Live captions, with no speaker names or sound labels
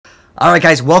Alright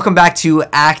guys, welcome back to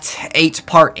Act 8,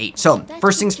 Part 8. So,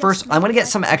 first things first, I'm going to get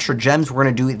some extra gems. We're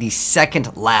going to do the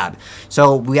second lab.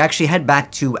 So, we actually head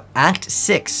back to Act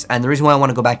 6, and the reason why I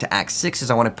want to go back to Act 6 is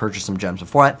I want to purchase some gems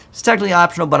before it. It's technically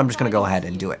optional, but I'm just going to go ahead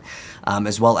and do it.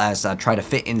 As well as try to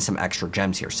fit in some extra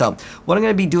gems here. So, what I'm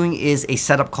going to be doing is a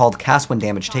setup called Cast When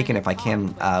Damage Taken, if I can.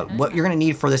 What you're going to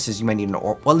need for this is you might need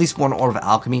well, at least one Orb of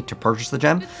Alchemy to purchase the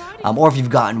gem. Or if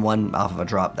you've gotten one off of a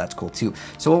drop, that's cool too.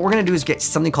 So, what we're going to do is get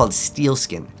something called Steel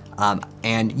Skin.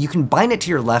 And you can bind it to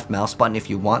your left mouse button if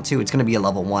you want to. It's going to be a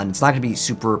level 1. It's not going to be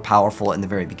super powerful in the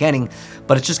very beginning,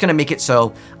 but it's just going to make it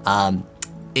so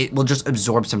it will just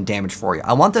absorb some damage for you.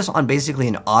 I want this on basically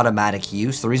an automatic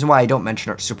use. The reason why I don't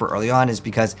mention it super early on is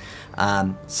because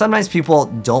sometimes people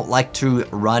don't like to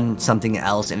run something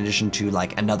else in addition to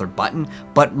like another button,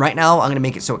 but right now I'm going to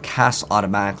make it so it casts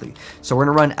automatically. So we're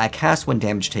going to run a cast when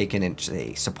damage taken. It's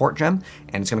a support gem,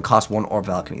 and it's going to cost 1 Orb of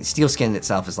Alchemy. Steel Skin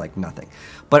itself is like nothing.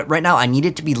 But right now I need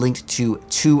it to be linked to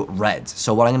 2 reds.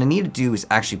 So what I'm going to need to do is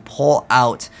actually pull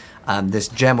out this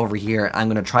gem over here. I'm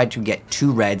going to try to get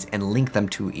 2 reds and link them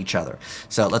to each other.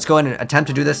 So let's go ahead and attempt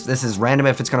to do this. This is random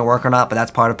if it's going to work or not, but that's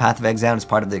part of Path of Exile. It's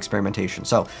part of the experimentation.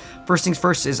 So first things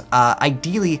first is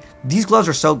ideally these gloves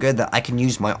are so good that I can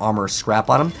use my armor scrap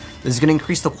on them. This is going to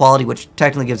increase the quality, which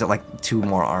technically gives it like 2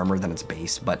 more armor than its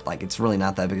base, but like it's really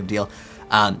not that big of a deal.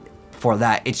 For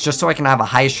that, it's just so I can have a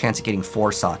highest chance of getting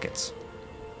 4 sockets.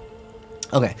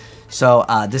 Okay, so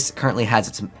this currently has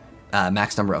its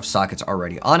max number of sockets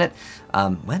already on it.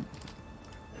 What?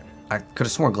 I could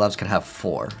have sworn gloves could have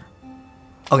 4.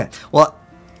 Okay, well,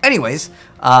 anyways,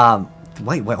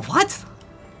 wait, what?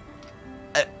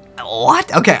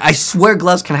 What? Okay, I swear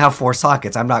gloves can have 4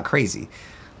 sockets. I'm not crazy.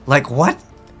 Like, what?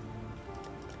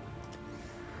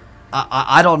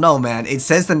 I don't know, man. It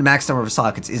says the max number of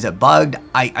sockets. Is it bugged?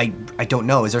 I don't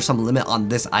know. Is there some limit on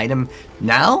this item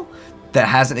now that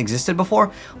hasn't existed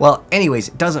before? Well, anyways,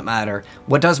 it doesn't matter.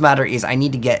 What does matter is I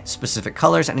need to get specific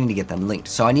colors. I need to get them linked.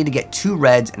 So I need to get 2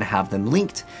 reds and have them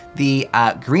linked. The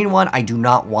green one, I do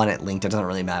not want it linked. It doesn't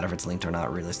really matter if it's linked or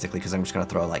not realistically, because I'm just going to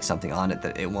throw like something on it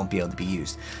that it won't be able to be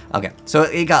used. Okay, so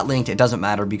it got linked. It doesn't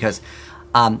matter because,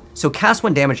 so cast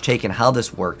when damage taken, how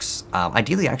this works,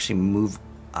 ideally actually move,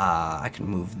 I can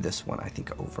move this one, I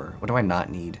think, over. What do I not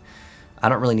need? I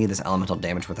don't really need this elemental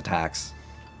damage with attacks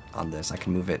on this. I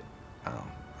can move it. Oh,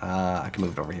 I can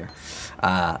move it over here.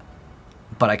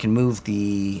 But I can move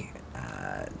the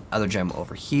other gem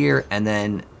over here, and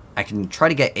then I can try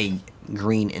to get a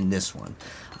green in this one.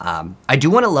 I do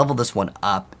want to level this one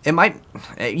up. It might,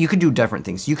 you can do different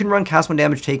things. You can run cast when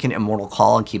damage taken, Immortal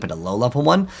Call, and keep it a low level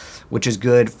one, which is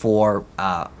good for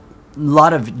a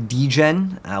lot of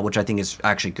degen, which I think is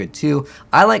actually good too.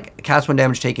 I like cast when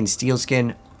damage taken, Steel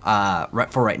Skin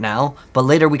for right now, but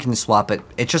later we can swap it.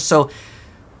 It's just so,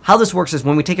 how this works is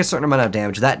when we take a certain amount of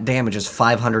damage, that damage is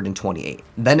 528.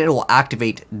 Then it will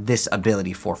activate this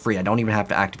ability for free. I don't even have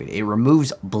to activate it. It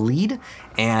removes bleed,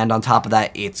 and on top of that,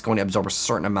 it's going to absorb a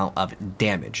certain amount of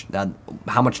damage. Now,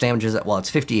 how much damage is it? Well, it's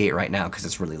 58 right now because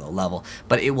it's really low level,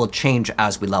 but it will change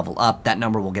as we level up. That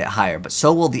number will get higher, but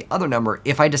so will the other number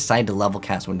if I decide to level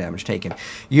cast when damage taken.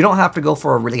 You don't have to go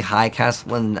for a really high cast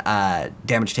when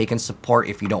damage taken support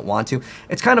if you don't want to.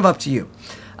 It's kind of up to you.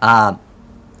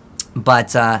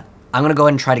 But I'm going to go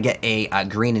ahead and try to get a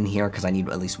green in here because I need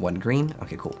at least 1 green.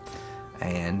 Okay, cool.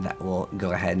 And that will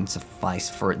go ahead and suffice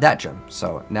for that gem.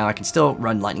 So now I can still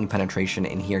run lightning penetration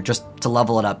in here just to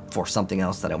level it up for something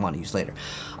else that I want to use later.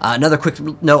 Another quick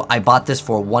note, I bought this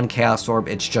for 1 Chaos Orb.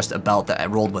 It's just a belt that I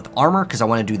rolled with armor because I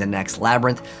want to do the next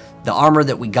labyrinth. The armor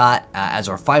that we got as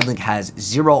our 5 link has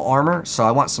 0 armor, so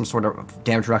I want some sort of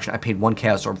damage reduction. I paid 1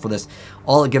 Chaos Orb for this.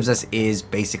 All it gives us is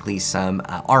basically some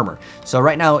armor. So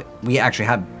right now, we actually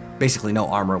have basically no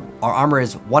armor. Our armor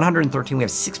is 113. We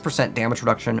have 6% damage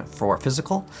reduction for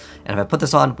physical. And if I put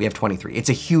this on, we have 23. It's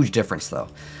a huge difference, though,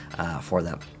 for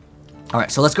them. All right,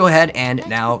 so let's go ahead and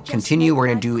now continue. We're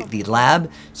going to do the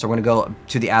lab. So we're going to go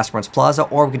to the Aspirants Plaza,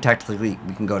 or we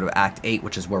can go to Act 8,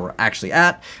 which is where we're actually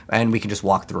at, and we can just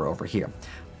walk through over here.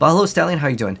 But hello, Stallion, how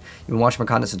you doing? You've been watching my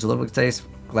content since a little bit today.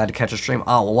 Glad to catch a stream.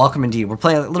 Oh, well, welcome indeed. We're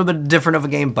playing a little bit different of a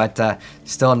game, but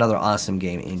still another awesome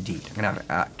game indeed. I'm going to have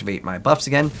to activate my buffs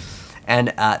again. And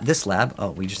this lab,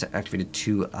 oh, we just activated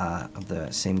 2 of the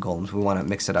same golems. We want to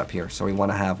mix it up here. So we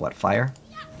want to have, what, fire?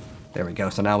 There we go.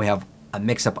 So now we have a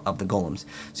mix-up of the golems.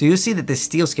 So you'll see that this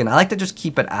Steel Skin, I like to just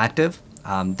keep it active.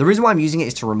 The reason why I'm using it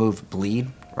is to remove bleed.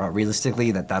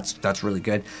 Realistically, that's really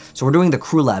good. So we're doing the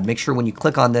Crew Lab. Make sure when you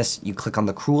click on this, you click on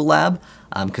the Crew Lab,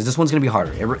 because this one's going to be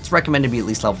harder. It's recommended to be at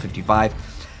least level 55.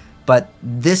 But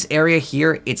this area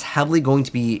here, it's heavily going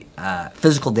to be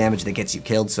physical damage that gets you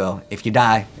killed. So if you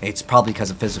die, it's probably because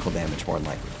of physical damage more than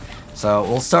likely. So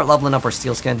we'll start leveling up our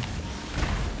steel skin.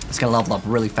 It's going to level up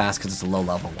really fast because it's a low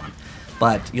level one.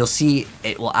 But you'll see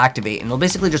it will activate and it'll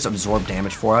basically just absorb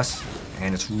damage for us.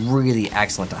 And it's really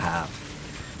excellent to have.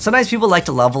 Sometimes people like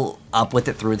to level up with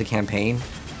it through the campaign.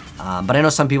 But I know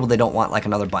some people, they don't want like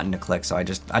another button to click. So I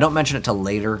don't mention it till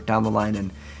later down the line.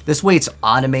 And this way it's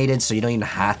automated, so you don't even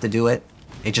have to do it.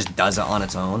 It just does it on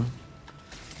its own.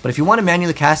 But if you want to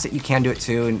manually cast it, you can do it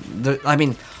too. And I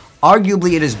mean,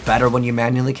 arguably it is better when you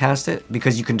manually cast it,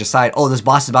 because you can decide, oh, this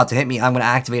boss is about to hit me, I'm going to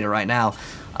activate it right now.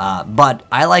 But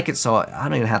I like it so I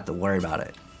don't even have to worry about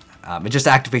it. It just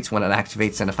activates when it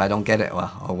activates, and if I don't get it,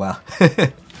 well, oh well.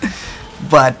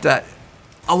 But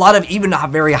a lot of even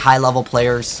very high level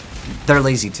players, they're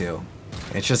lazy too.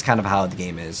 It's just kind of how the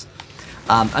game is.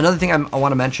 Another thing I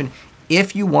want to mention,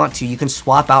 if you want to, you can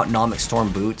swap out Nomic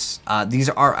Storm boots. These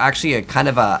are actually a kind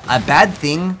of a bad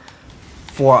thing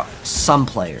for some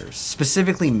players,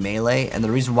 specifically melee. And the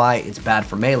reason why it's bad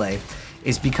for melee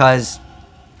is because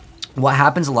what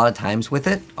happens a lot of times with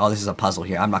it, oh, this is a puzzle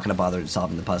here. I'm not going to bother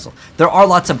solving the puzzle. There are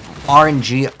lots of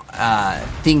RNG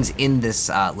things in this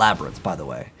labyrinth, by the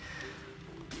way.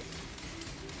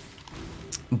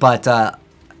 But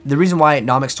the reason why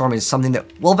Nomic Storm is something that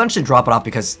we'll eventually drop it off,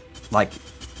 because like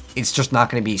it's just not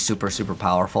going to be super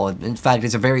powerful. In fact,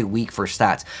 it's a very weak for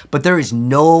stats. But there is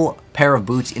no pair of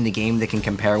boots in the game that can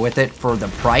compare with it for the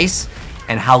price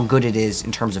and how good it is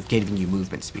in terms of giving you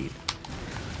movement speed.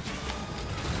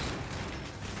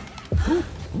 Ooh,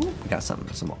 we got some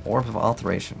Orb of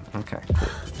Alteration. Okay,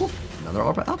 cool. Ooh, another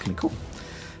Orb of Alchemy, cool.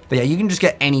 But yeah, you can just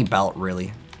get any belt,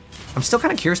 really. I'm still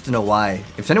kind of curious to know why.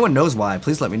 If anyone knows why,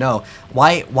 please let me know.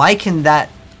 Why can that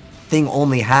thing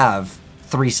only have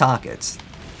 3 sockets?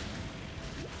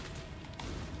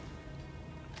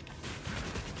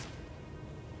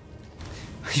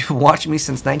 You've been watching me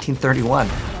since 1931.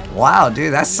 Wow,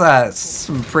 dude, that's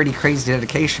some pretty crazy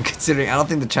dedication, considering I don't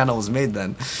think the channel was made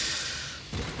then.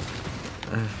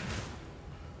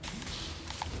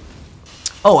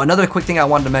 Oh, another quick thing I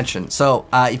wanted to mention. So,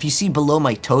 if you see below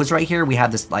my toes right here, we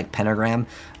have this like pentagram,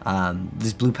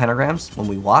 these blue pentagrams when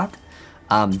we walk.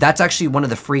 That's actually one of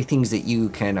the free things that you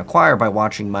can acquire by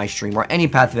watching my stream or any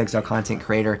Path of Exile content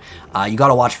creator. You got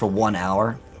to watch for 1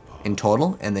 hour in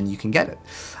total, and then you can get it.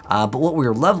 But what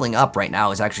we're leveling up right now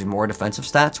is actually more defensive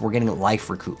stats. We're getting life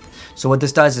recoup. So what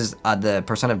this does is the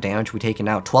percent of damage we take is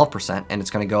now 12%, and it's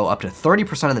going to go up to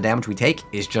 30% of the damage we take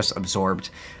is just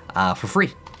absorbed for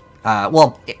free.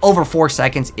 Well, over 4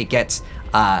 seconds, it gets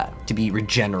to be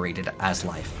regenerated as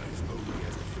life.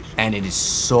 And it is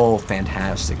so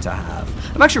fantastic to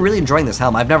have. I'm actually really enjoying this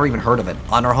helm. I've never even heard of it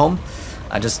on our home.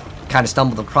 I just kind of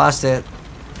stumbled across it.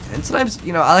 And sometimes,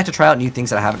 you know, I like to try out new things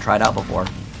that I haven't tried out before.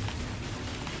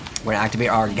 We're going to activate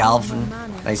our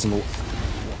galvanizing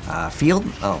field.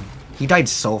 Oh, he died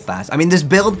so fast. I mean, this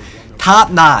build, top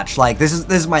notch. Like, this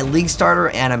is my league starter,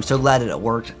 and I'm so glad that it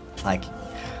worked. Like,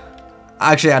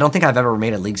 actually, I don't think I've ever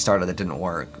made a league starter that didn't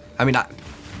work. I mean,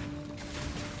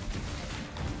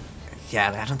 yeah,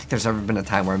 I don't think there's ever been a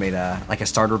time where I made a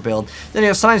starter build. Then, you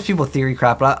know, sometimes people theory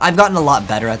crap, but I've gotten a lot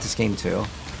better at this game too.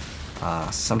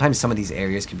 Sometimes some of these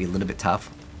areas can be a little bit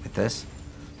tough with this.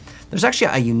 There's actually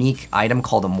a unique item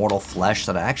called Immortal Flesh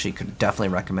that I actually could definitely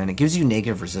recommend. It gives you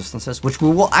negative resistances, which we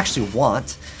will actually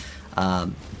want,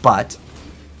 but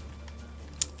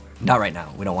not right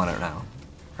now. We don't want it now.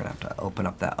 We're gonna have to open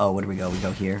up that. Oh, where do we go? We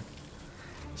go here.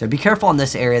 So be careful in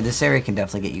this area. This area can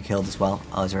definitely get you killed as well.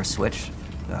 Oh, is there a switch?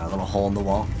 A little hole in the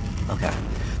wall. Okay.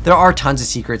 There are tons of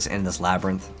secrets in this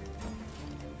labyrinth.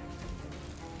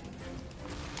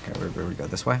 Okay, where we go?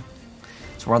 This way?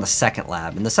 So we're on the second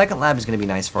lab. And the second lab is going to be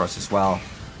nice for us as well.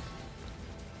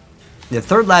 The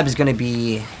third lab is going to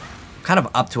be kind of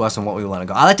up to us on what we want to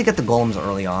go. I like to get the golems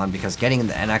early on, because getting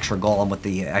an extra golem with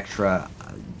the extra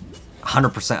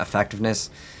 100% effectiveness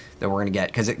that we're going to get,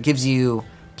 because it gives you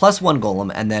 +1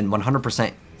 golem and then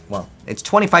 100%, well, it's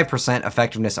 25%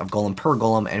 effectiveness of golem per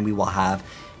golem, and we will have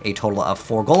a total of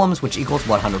 4 golems, which equals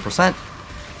 100%.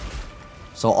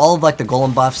 So all of like the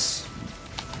golem buffs,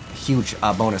 huge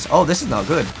bonus. Oh, this is not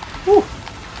good. Whew.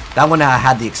 That one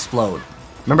had the explode.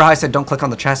 Remember how I said don't click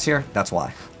on the chest here? That's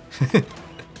why.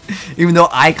 Even though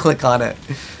I click on it.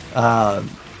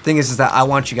 Thing is that I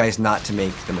want you guys not to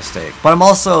make the mistake. But I'm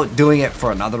also doing it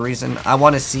for another reason. I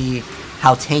want to see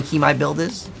how tanky my build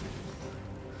is.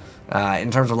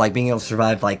 In terms of like being able to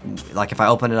survive, like if I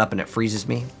open it up and it freezes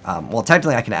me. Well,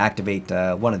 technically I can activate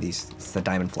one of these. It's the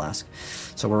diamond flask.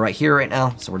 So we're right here right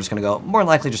now. So we're just going to go more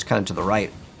likely just kind of to the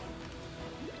right.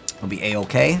 It'll be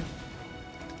a-okay.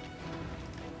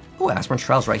 Oh, Aspirant's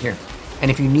Trials right here.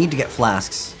 And if you need to get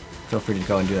flasks, feel free to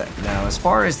go and do that. Now, as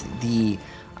far as the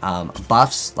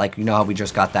buffs, like, you know how we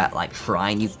just got that, like,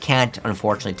 shrine? You can't,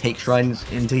 unfortunately, take shrines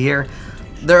into here.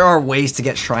 There are ways to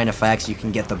get shrine effects. You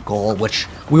can get the goal, which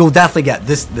we will definitely get.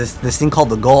 This thing called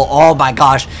the goal. Oh my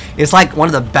gosh. It's like one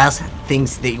of the best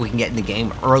things that we can get in the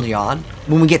game early on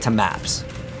when we get to maps.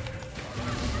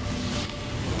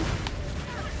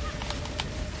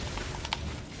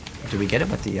 Do we get it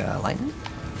with the lightning?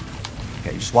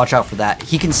 Okay, just watch out for that.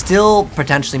 He can still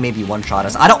potentially maybe one-shot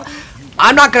us.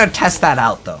 I'm not gonna test that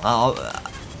out though.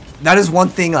 That is one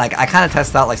thing, like, I kind of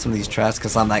test out like some of these chests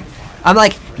because I'm like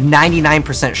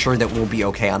 99% sure that we'll be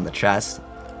okay on the chest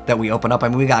that we open up. I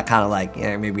mean, we got kind of like,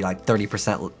 yeah, maybe like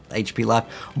 30% HP left.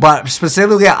 But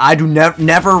specifically, I do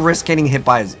never risk getting hit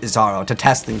by Zaro to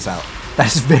test things out. That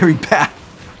is very bad.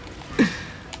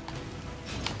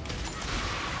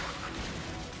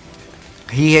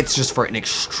 He hits just for an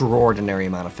extraordinary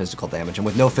amount of physical damage. And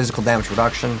with no physical damage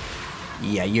reduction,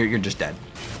 yeah, you're just dead.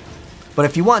 But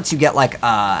if you want to get like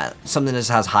something that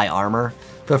has high armor,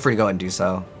 feel free to go ahead and do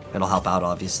so. It'll help out,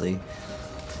 obviously.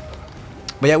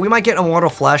 But yeah, we might get Immortal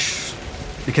Flesh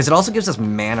because it also gives us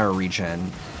mana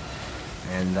regen.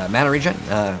 And mana regen,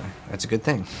 that's a good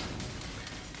thing.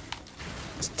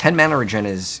 10 mana regen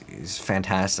is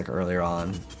fantastic earlier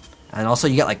on. And also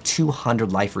you get like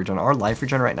 200 life regen. Our life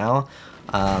regen right now,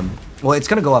 well, it's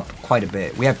going to go up quite a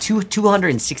bit. We have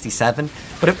 267,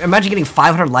 but imagine getting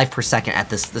 500 life per second at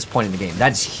this point in the game.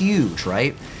 That's huge,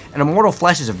 right? And Immortal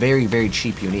Flesh is a very, very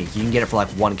cheap unique. You can get it for like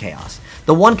 1 chaos.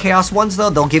 The 1 chaos ones, though,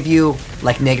 they'll give you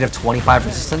like negative 25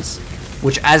 resistance,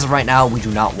 which as of right now, we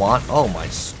do not want. Oh my,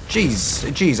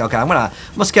 jeez. Okay, I'm gonna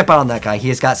skip out on that guy. He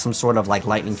has got some sort of like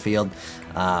lightning field.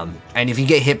 And if you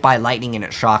get hit by lightning and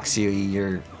it shocks you,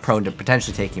 you're prone to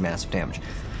potentially taking massive damage.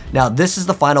 Now, this is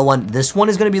the final one. This one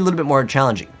is going to be a little bit more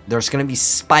challenging. There's going to be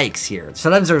spikes here.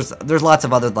 Sometimes there's lots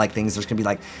of other like things. There's going to be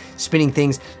like spinning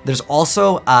things. There's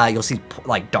also, you'll see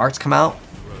like darts come out.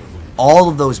 All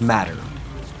of those matter.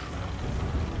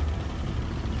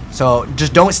 So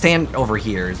just don't stand over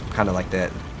here is kind of like the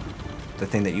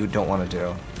thing that you don't want to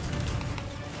do.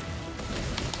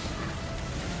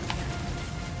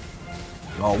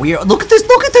 Oh, look at this,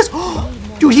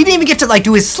 dude, he didn't even get to like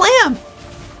do his slam.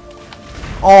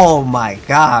 Oh my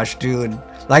gosh, dude.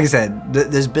 Like I said,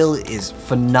 this build is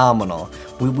phenomenal.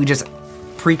 We just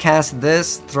precast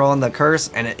this, throw on the curse,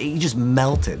 and it just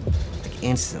melted like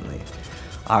instantly.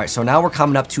 Alright, so now we're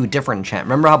coming up to a different enchant.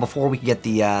 Remember how before we could get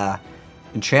the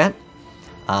enchant?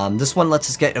 This one lets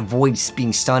us get avoid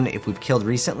being stunned if we've killed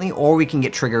recently, or we can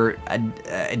get trigger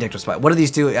addictive spike. What do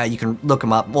these do? You can look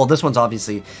them up. Well, this one's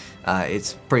obviously,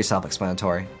 it's pretty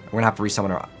self-explanatory. We're gonna have to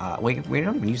resummon our, we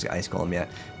don't even use the ice golem yet.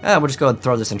 We'll just go and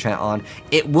throw this enchant on.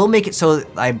 It will make it so,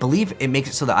 I believe it makes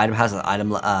it so the item has an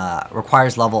item,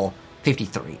 requires level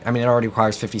 53. I mean, it already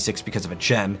requires 56 because of a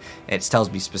gem. It tells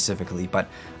me specifically, but,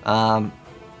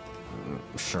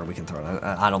 sure, we can throw it.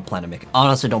 I don't plan to make,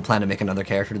 honestly don't plan to make another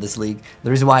character to this league.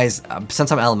 The reason why is,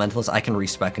 since I'm elementalist, I can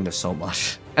respec into so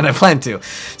much, and I plan to.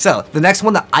 So, the next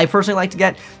one that I personally like to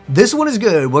get, this one is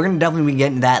good. We're going to definitely be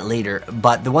getting that later,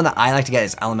 but the one that I like to get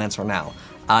is Elemental now.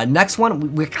 Next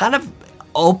one, we're kind of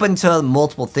open to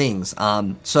multiple things.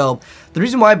 So the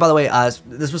reason why, by the way,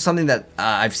 this was something that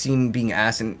I've seen being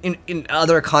asked in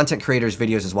other content creators'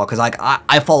 videos as well, because like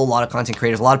I follow a lot of content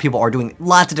creators. A lot of people are doing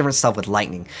lots of different stuff with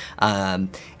lightning, and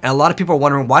a lot of people are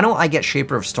wondering, why don't I get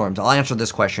Shaper of Storms? I'll answer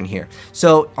this question here.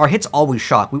 So our hits always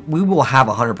shock. We will have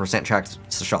 100% chance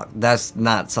to shock. That's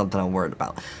not something I'm worried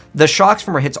about. The shocks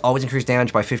from our hits always increase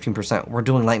damage by 15%. We're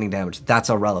doing lightning damage. That's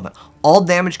irrelevant. All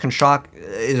damage can shock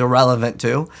is irrelevant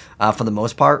too, for the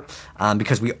most part,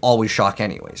 because we always shock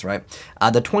anyways, right?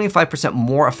 The 25%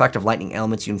 more effective lightning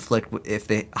elements you inflict if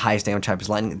the highest damage type is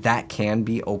lightning, that can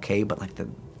be okay, but like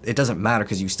it doesn't matter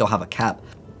because you still have a cap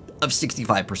of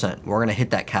 65%. We're gonna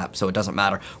hit that cap, so it doesn't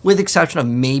matter. With the exception of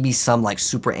maybe some like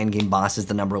super endgame bosses,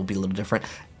 the number will be a little different.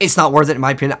 It's not worth it in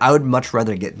my opinion. I would much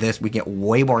rather get this. We get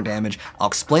way more damage. I'll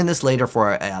explain this later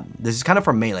for, this is kind of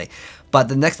for melee. But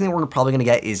the next thing we're probably gonna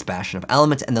get is Bastion of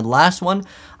Elements, and the last one,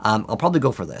 I'll probably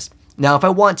go for this. Now, if I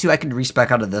want to, I could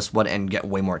respec out of this one and get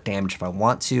way more damage if I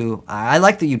want to. I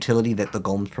like the utility that the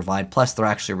golems provide, plus they're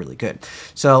actually really good.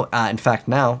 So, in fact,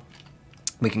 now,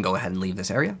 we can go ahead and leave this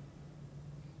area.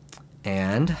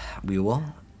 And we will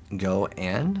go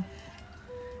and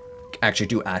actually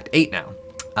do Act 8 now.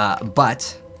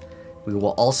 But we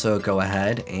will also go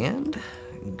ahead and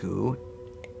go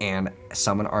and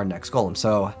summon our next golem.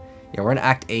 So, yeah, we're in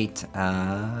Act 8.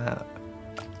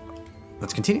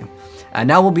 Let's continue.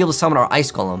 Now we'll be able to summon our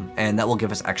ice golem, and that will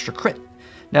give us extra crit.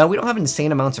 Now, we don't have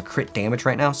insane amounts of crit damage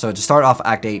right now, so to start off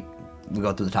Act 8, we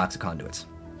go through the Toxic Conduits.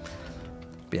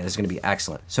 But yeah, this is going to be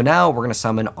excellent. So now we're going to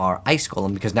summon our Ice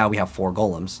Golem, because now we have 4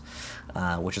 Golems,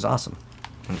 which is awesome.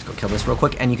 Let's go kill this real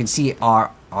quick, and you can see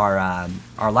our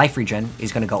life regen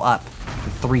is going to go up to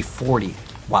 340.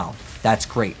 Wow, that's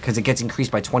great, because it gets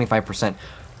increased by 25%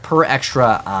 per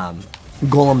extra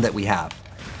golem that we have.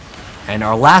 And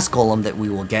our last golem that we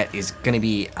will get is going to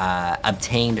be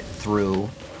obtained through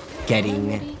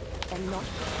getting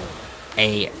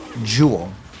a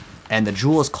jewel. And the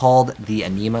jewel is called the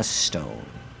Anima Stone.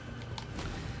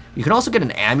 You can also get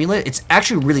an amulet. It's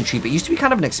actually really cheap. It used to be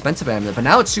kind of an expensive amulet, but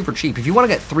now it's super cheap. If you want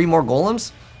to get 3 more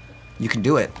golems, you can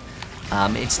do it.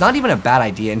 It's not even a bad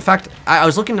idea. In fact, I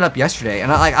was looking it up yesterday,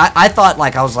 and I thought,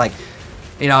 like, I was like,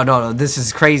 you know, no, this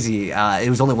is crazy. It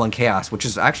was only 1 chaos, which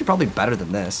is actually probably better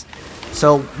than this.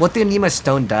 So what the Anima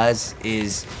Stone does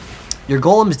is your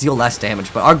golems deal less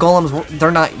damage, but our golems,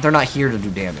 they're not here to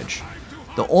do damage.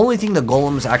 The only thing the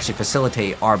golems actually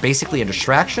facilitate are basically a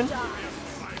distraction,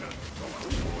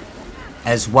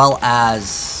 as well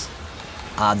as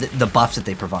the buffs that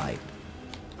they provide.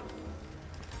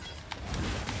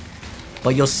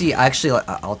 But you'll see, actually,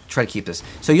 I'll try to keep this.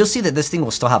 So you'll see that this thing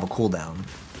will still have a cooldown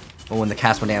when the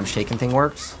cast when damage taken thing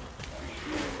works.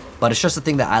 But it's just a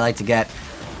thing that I like to get.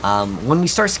 When we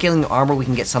start scaling the armor, we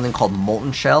can get something called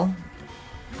Molten Shell.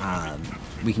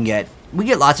 We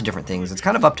get lots of different things. It's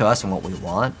kind of up to us and what we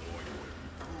want.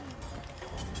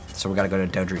 So we gotta go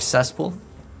to Dodri's Cesspool.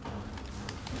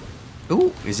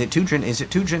 Ooh, is it Tudrin? Is it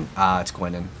Tudrin? It's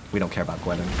Gwenin. We don't care about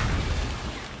Gwenin.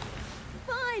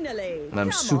 Finally, and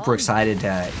I'm super excited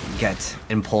to get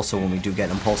Impulsa when we do get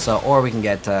Impulsa, or we can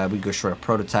get we go short of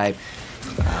Prototype.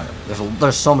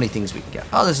 There's so many things we can get.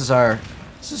 Oh, this is our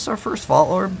first Vault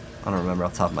Orb. I don't remember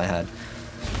off the top of my head,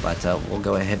 but we'll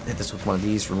go ahead and hit this with one of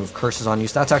these. Remove curses on you.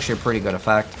 So that's actually a pretty good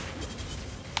effect.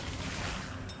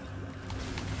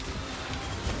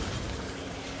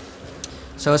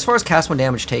 So as far as cast when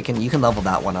damage taken, you can level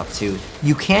that one up too.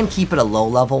 You can keep it a low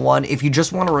level one if you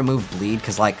just want to remove bleed,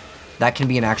 because like that can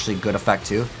be an actually good effect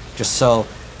too. Just so,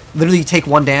 literally you take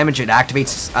 1 damage, it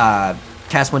activates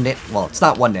cast when well, it's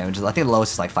not 1 damage. I think the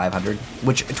lowest is like 500,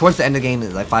 which towards the end of the game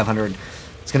is like 500.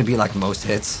 It's gonna be like most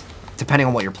hits, depending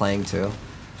on what you're playing too.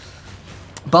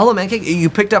 Balo Mankek,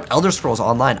 you picked up Elder Scrolls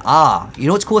Online. You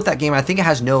know what's cool with that game? I think it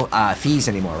has no fees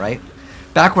anymore, right?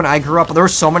 Back when I grew up, there were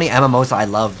so many MMOs that I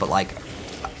loved, but like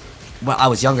when I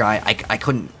was younger, I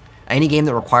couldn't, any game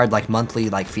that required like monthly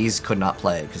like fees could not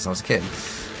play because I was a kid.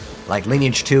 Like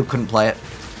Lineage 2 couldn't play it.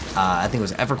 I think it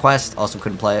was EverQuest also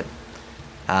couldn't play it.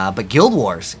 But Guild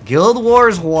Wars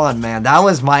 1, man, that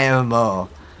was my MMO.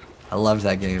 I loved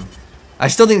that game. I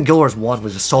still think Guild Wars 1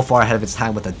 was just so far ahead of its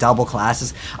time with the double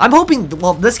classes. I'm hoping,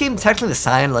 well, this game, technically the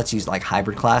Scion lets you use like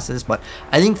hybrid classes, but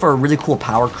I think for a really cool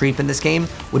power creep in this game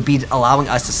would be allowing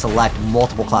us to select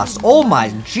multiple classes. Oh my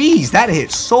jeez, that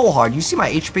hit so hard. You see my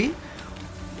HP?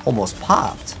 Almost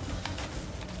popped.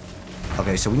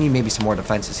 Okay, so we need maybe some more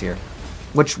defenses here,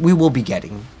 which we will be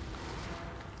getting.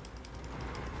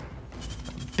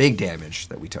 Big damage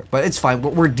that we took, but it's fine.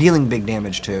 We're dealing big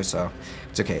damage too, so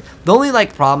it's okay. The only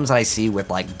like problems that I see with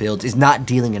like builds is not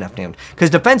dealing enough damage, because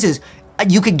defenses,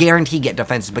 you could guarantee get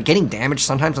defenses, but getting damage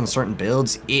sometimes on certain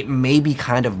builds, it may be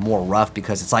kind of more rough,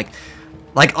 because it's like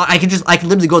I can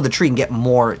literally go to the tree and get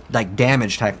more like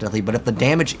damage technically, but if the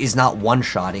damage is not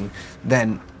one-shotting,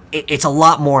 then it's a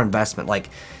lot more investment,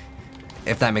 like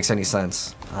if that makes any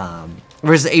sense.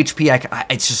 Whereas the HP,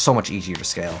 it's just so much easier to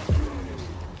scale.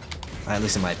 At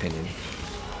least in my opinion.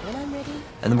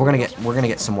 And then we're gonna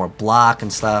get some more block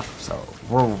and stuff, so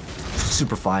we're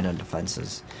super fine on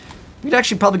defenses. We'd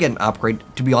actually probably get an upgrade.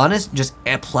 To be honest, just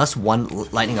a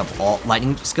 +1 lightning of all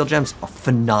lightning skill gems are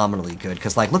phenomenally good.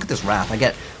 Cause like look at this Wrath. I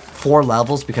get 4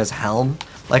 levels because Helm.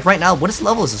 Like right now, what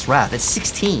level is this Wrath? It's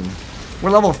 16.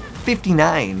 We're level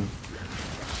 59.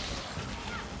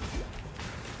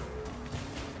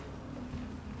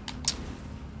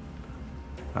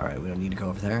 Alright, we don't need to go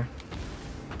over there.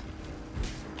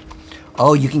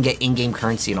 Oh, you can get in-game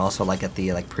currency and also like at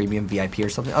the like premium VIP or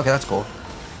something. Okay, that's cool.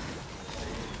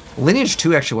 Lineage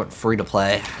 2 actually went free to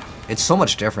play. It's so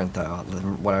much different though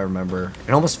than what I remember.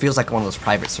 It almost feels like one of those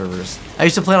private servers. I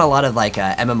used to play on a lot of like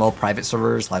MMO private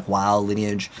servers like WoW,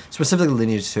 Lineage, specifically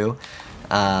Lineage 2.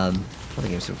 Other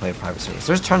games we play on private servers.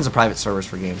 There's tons of private servers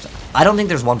for games. I don't think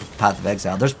there's one for Path of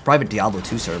Exile. There's private Diablo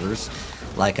 2 servers,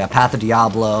 like Path of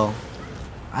Diablo.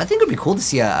 I think it would be cool to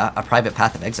see a private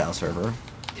Path of Exile server.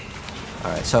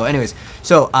 Alright, so anyways,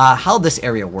 so how this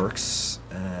area works,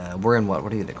 we're in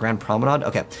what are you, the Grand Promenade?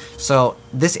 Okay, so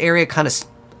this area kind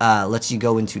of lets you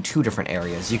go into 2 different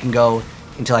areas. You can go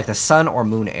into like the sun or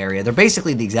moon area. They're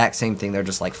basically the exact same thing. They're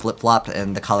just like flip-flopped,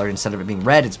 and the color, instead of it being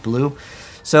red, it's blue.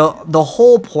 So the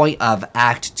whole point of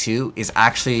Act 2 is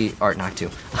actually, or not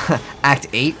 2, Act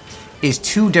 8 is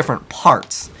 2 different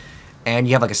parts. And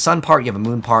you have like a sun part, you have a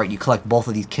moon part, you collect both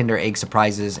of these Kinder Egg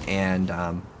surprises, and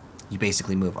you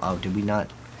basically move. Oh, did we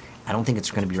not? I don't think it's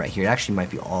going to be right here. It actually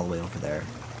might be all the way over there.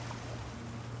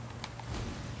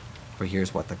 Over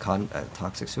here's what, the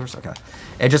toxic sewers? Okay.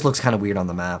 It just looks kind of weird on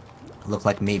the map. It looked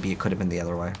like maybe it could have been the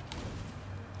other way.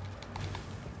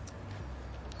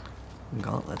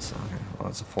 Gauntlets. Okay. Well,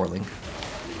 it's a 4-link.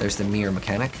 There's the mirror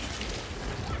mechanic.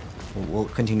 We'll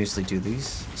continuously do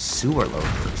these. Sewer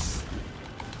loafers.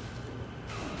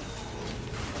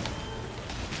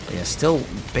 But yeah, still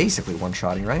basically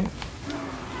one-shotting, right?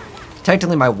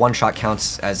 Technically, my one-shot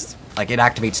counts as, like, it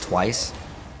activates twice.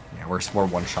 Yeah, we're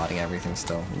one-shotting everything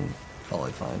still.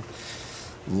 Totally fine.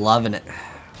 Loving it.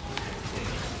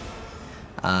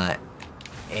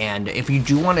 And if you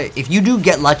do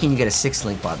get lucky and you get a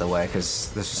 6-link, by the way,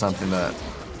 because this is something that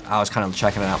I was kind of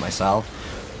checking it out myself.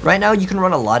 Right now, you can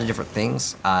run a lot of different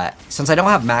things. Since I don't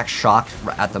have max shock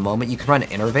at the moment, you can run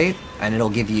Innervate, and it'll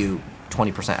give you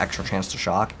 20% extra chance to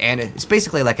shock. And it's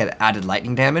basically like an added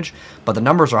lightning damage, but the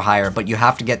numbers are higher, but you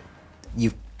have to get...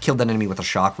 You've killed an enemy with a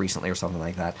shock recently or something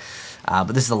like that. But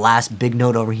this is the last big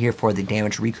note over here for the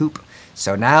damage recoup.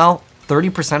 So now,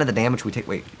 30% of the damage we take...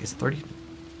 Wait, is it 30?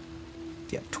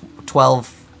 Yeah,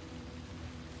 12.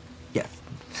 Yeah,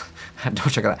 don't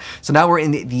check it out. So now we're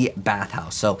in the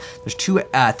bathhouse. So there's 2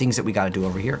 things that we got to do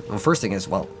over here. The first thing is,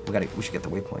 well, we should get the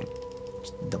waypoint.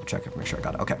 Just double check it, make sure I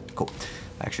got it. Okay, cool.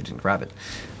 I actually didn't grab it.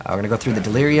 We're gonna go through the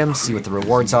delirium, see what the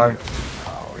rewards are.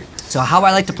 So how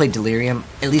I like to play delirium,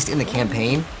 at least in the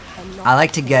campaign, I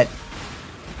like to get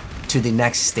to the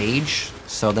next stage.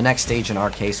 So the next stage in our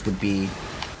case would be.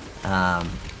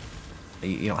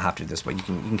 You don't have to do this, but you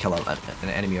can kill an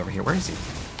enemy over here. Where is he?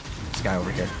 This guy over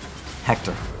here.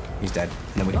 Hector. He's dead.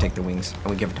 And then we can take the wings,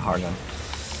 and we give it to Hargon.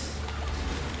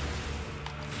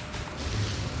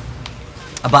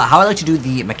 But how I like to do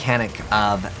the mechanic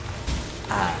of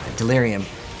Delirium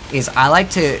is I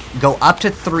like to go up to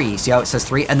 3. See how it says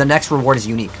 3? And the next reward is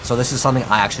unique. So this is something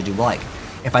I actually do like.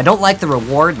 If I don't like the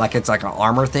reward, like it's like an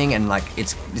armor thing, and like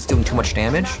it's doing too much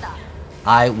damage,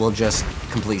 I will just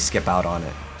completely skip out on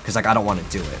it. Because, like, I don't want to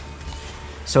do it.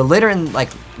 So later in,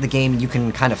 like, the game, you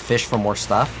can kind of fish for more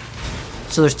stuff.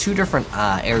 So there's 2 different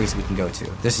areas we can go to.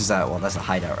 This is, well, that's a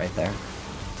hideout right there.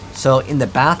 So in the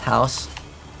bathhouse,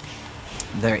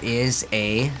 there is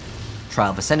a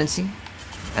Trial of Ascendancy.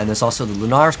 And there's also the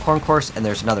Lunar's Concourse, and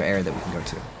there's another area that we can go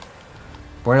to.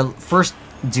 We're going to first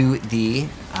do the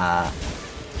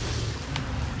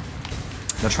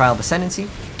Trial of Ascendancy.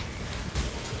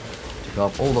 Go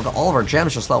up. Oh, look, all of our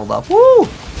gems just leveled up. Woo!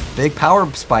 Big power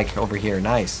spike over here.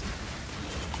 Nice.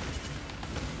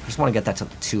 I just want to get that to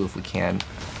 2 if we can.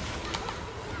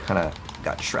 Kind of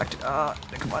got distracted.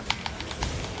 Come on.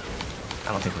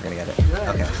 I don't think we're going to get it.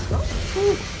 Okay.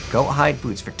 Goat hide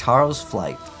boots. Victaro's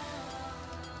flight.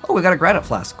 Oh, we got a granite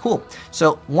flask. Cool.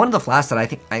 So one of the flasks that I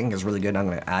think is really good, I'm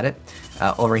going to add it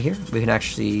over here. We can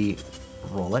actually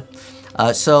roll it.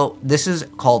 So this is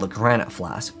called a granite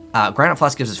flask. Granite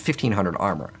flask gives us 1500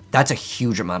 armor. That's a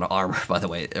huge amount of armor, by the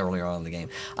way, earlier on in the game.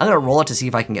 I'm going to roll it to see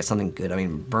if I can get something good. I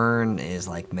mean, burn is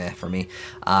like meh for me.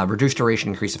 Reduced duration,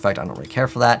 increased effect, I don't really care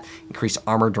for that. Increased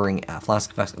armor during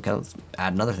flask effects. Okay, let's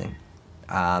add another thing.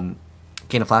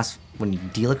 Gain a flask when you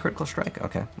deal a critical strike.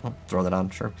 Okay, well, throw that on,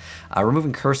 sure.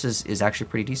 Removing curses is actually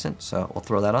pretty decent, so we'll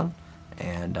throw that on.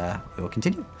 And we will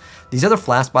continue. These other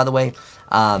flasks, by the way,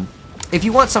 if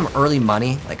you want some early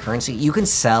money, like currency, you can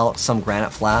sell some granite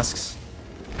flasks.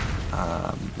 We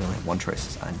only have one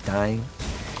choice. I'm dying.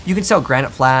 You can sell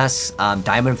granite flasks,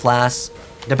 diamond flasks,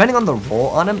 depending on the roll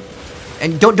on them.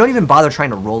 And don't even bother trying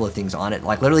to roll the things on it.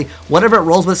 Like literally, whatever it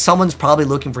rolls with, someone's probably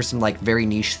looking for some like very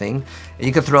niche thing.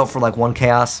 You could throw it for like 1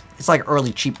 chaos. It's like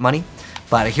early cheap money.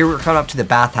 But here we're coming up to the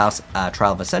bathhouse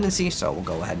Trial of Ascendancy, so we'll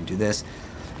go ahead and do this.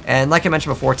 And like I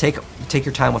mentioned before, take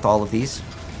your time with all of these.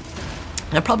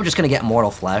 And I'm probably just going to get Mortal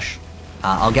Flesh.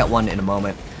 I'll get one in a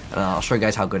moment, and I'll show you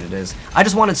guys how good it is. I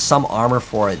just wanted some armor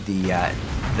for the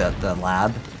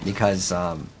lab, because,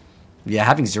 yeah,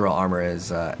 having 0 armor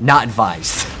is not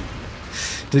advised.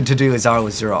 to do Azaro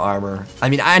with 0 armor. I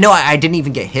mean, I know I didn't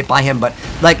even get hit by him, but,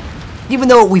 like, even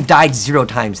though we've died 0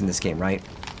 times in this game, right?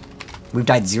 We've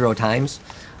died 0 times.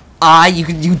 You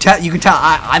can tell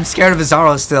I'm scared of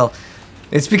Azaro still.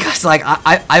 It's because, like,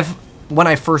 when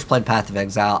I first played Path of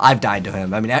Exile, I've died to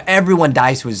him. I mean, everyone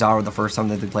dies to Azaro the first time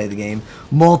that they play the game.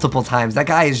 Multiple times. That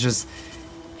guy is just...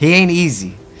 He ain't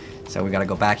easy. So we gotta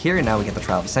go back here, and now we get the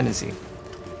Trial of Ascendancy.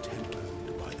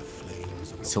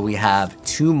 So we have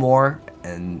 2 more,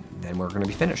 and then we're going to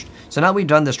be finished. So now we've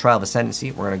done this Trial of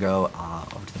Ascendancy, we're going to go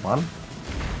over to the bottom.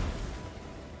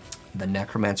 The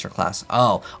Necromancer class.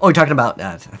 Oh, you're talking about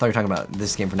I thought you were talking about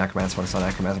this game for Necromancer when I saw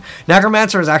Necromancer.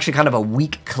 Necromancer is actually kind of a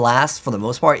weak class for the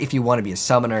most part if you want to be a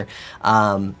summoner,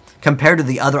 compared to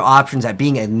the other options at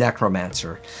being a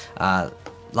Necromancer.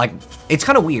 Like, it's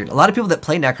kind of weird. A lot of people that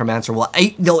play Necromancer,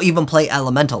 they'll even play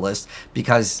Elementalist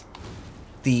because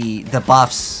the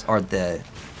buffs, or the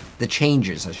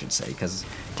changes, I should say, because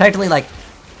technically, like,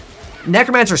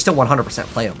 Necromancer is still 100%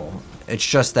 playable. It's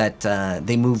just that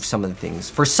they move some of the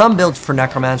things. For some builds for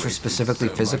Necromancer, specifically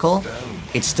physical,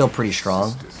 it's still pretty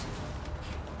strong.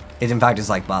 It, in fact, is,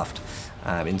 like, buffed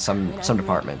in some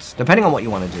departments, depending on what you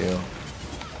want to do,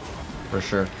 for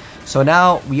sure. So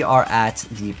now we are at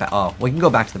the... Oh, we can go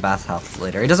back to the bathhouse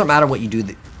later. It doesn't matter what you do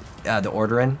the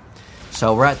order in.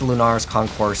 So we're at the Lunaris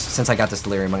Concourse. Since I got this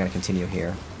Delirium, I'm going to continue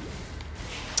here.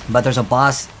 But there's a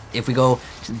boss. If we go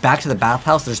back to the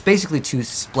bathhouse, there's basically 2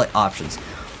 split options.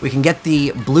 We can get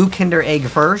the blue Kinder Egg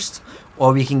first,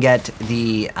 or we can get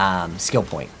the skill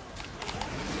point.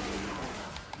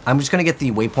 I'm just going to get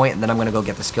the waypoint, and then I'm going to go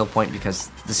get the skill point, because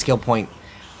the skill point...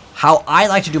 How I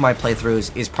like to do my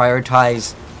playthroughs is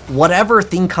prioritize whatever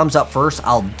thing comes up first,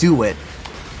 I'll do it,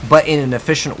 but in an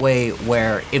efficient way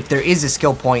where if there is a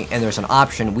skill point and there's an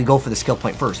option, we go for the skill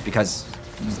point first, because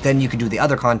then you can do the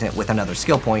other content with another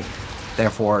skill point,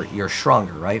 therefore you're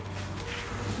stronger, right?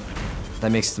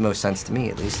 That makes the most sense to me,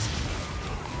 at least.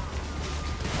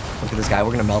 Look at this guy,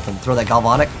 we're gonna melt him. Throw that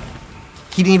Galvanic.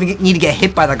 He didn't even need to get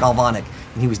hit by the Galvanic,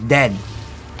 and he was dead.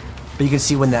 But you can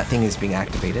see when that thing is being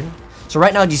activated. So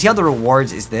right now, do you see how the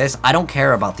rewards is this? I don't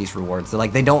care about these rewards. They're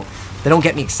like, they don't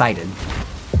get me excited.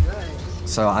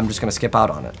 So I'm just gonna skip out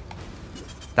on it.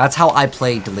 That's how I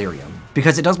play Delirium,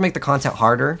 because it does make the content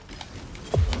harder.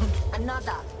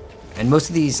 And most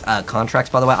of these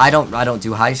contracts, by the way, I don't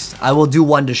do heist. I will do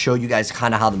one to show you guys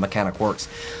kind of how the mechanic works.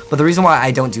 But the reason why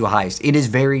I don't do heist, it is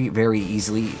very, very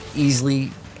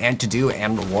easily and to do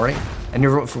and rewarding. And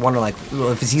you're wondering, like,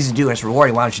 well, if it's easy to do and it's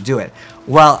rewarding, why don't you do it?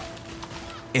 Well,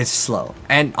 it's slow.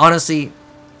 And honestly,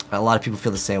 a lot of people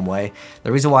feel the same way.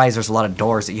 The reason why is there's a lot of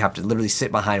doors that you have to literally sit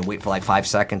behind and wait for like 5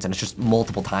 seconds, and it's just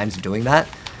multiple times of doing that.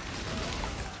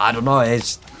 I don't know,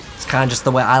 it's kind of just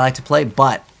the way I like to play,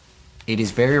 but it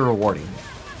is very rewarding.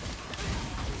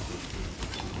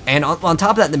 And on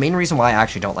top of that, the main reason why I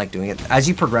actually don't like doing it, as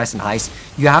you progress in heist,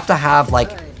 you have to have,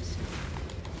 like,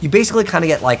 you basically kind of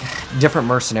get, like, different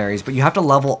mercenaries, but you have to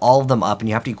level all of them up, and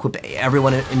you have to equip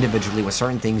everyone individually with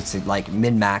certain things to, like,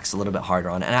 min-max a little bit harder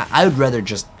on. And I would rather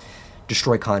just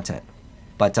destroy content.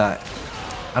 But, I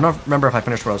don't remember if I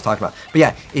finished what I was talking about. But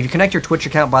yeah, if you connect your Twitch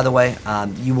account, by the way,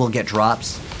 you will get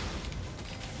drops.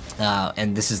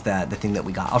 And this is the thing that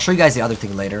we got. I'll show you guys the other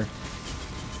thing later.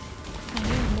 I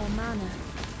need more mana.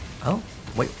 Oh,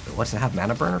 wait, what's it have?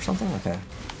 Mana burn or something? Okay.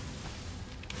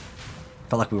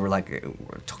 Felt like we were like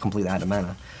completely out of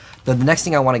mana. The next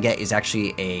thing I want to get is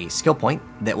actually a skill point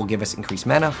that will give us increased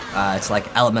mana. It's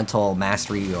like elemental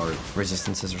mastery or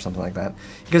resistances or something like that.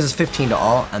 It gives us 15 to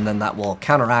all, and then that will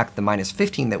counteract the minus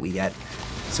 15 that we get.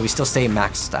 So we still stay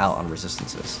maxed out on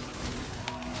resistances.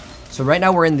 So right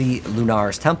now we're in the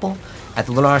Lunaris Temple. At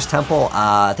the Lunaris Temple,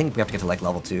 I think we have to get to like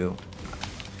level 2.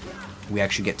 We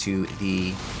actually get to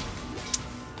the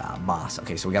boss.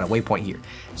 Okay, so we got a waypoint here.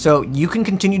 So you can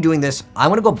continue doing this. I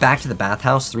want to go back to the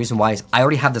bathhouse. The reason why is I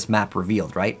already have this map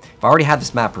revealed, right? If I already have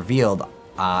this map revealed,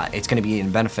 it's going to be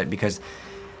in benefit, because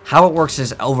how it works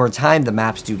is over time the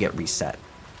maps do get reset.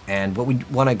 And what we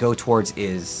want to go towards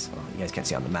is, well, you guys can't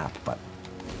see on the map, but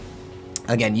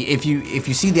again, if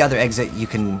you see the other exit, you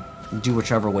can do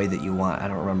whichever way that you want. I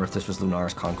don't remember if this was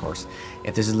Lunaris Concourse.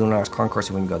 If this is Lunaris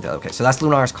Concourse, we can go there. Okay, so that's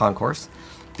Lunaris Concourse.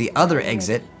 The other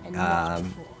exit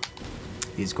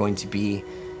is going to be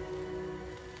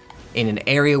in an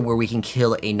area where we can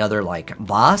kill another like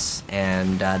boss,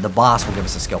 and the boss will give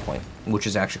us a skill point, which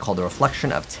is actually called the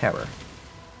Reflection of Terror.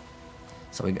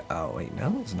 So we go, oh wait,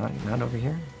 no, it's not over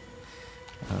here.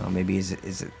 Maybe is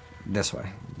it this way?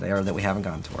 The area that we haven't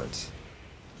gone towards.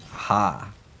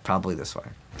 Aha, probably this way.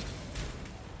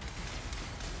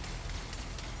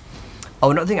 Oh,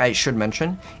 another thing I should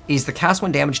mention is the cast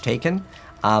when damage taken,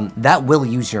 that will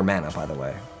use your mana, by the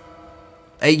way.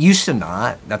 It used to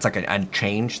not. That's like a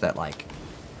change that, like,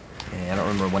 I don't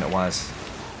remember when it was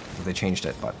that they changed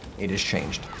it, but it is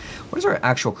changed. What is our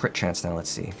actual crit chance now? Let's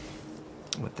see.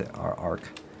 With our arc.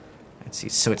 Let's see.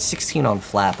 So it's 16 on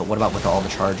flat, but what about with all the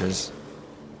charges?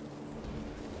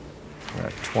 We're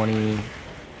at 20. Do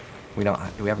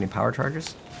we have any power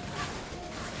charges?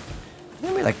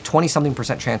 Maybe like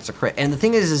 20-something% chance to crit. And the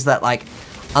thing is that, like,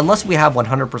 unless we have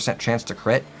 100% chance to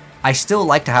crit, I still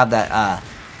like to have that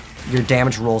your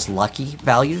damage rolls lucky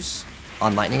values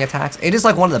on lightning attacks. It is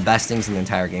like one of the best things in the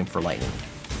entire game for lightning.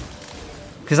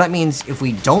 Because that means if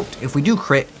we do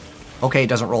crit, okay, it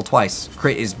doesn't roll twice.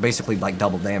 Crit is basically like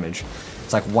double damage.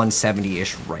 It's like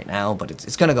 170-ish right now, but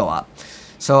it's going to go up.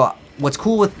 So what's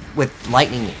cool with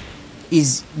lightning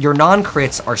is your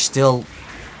non-crits are still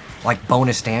like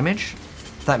bonus damage,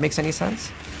 if that makes any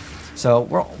sense. So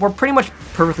we're pretty much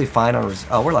perfectly fine on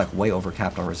we're like way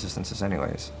overcapped on resistances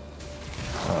anyways.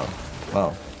 Oh,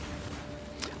 well.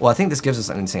 Well, I think this gives us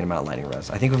an insane amount of lightning res.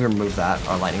 I think if we remove that,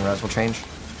 our lightning res will change.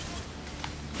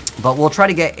 But we'll try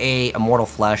to get a Immortal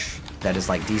Flesh that is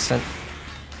like decent.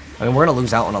 I mean, we're going to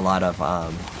lose out on a lot of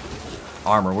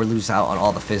armor. We'll lose out on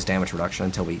all the fizz damage reduction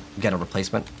until we get a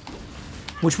replacement.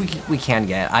 Which we can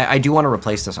get. I do want to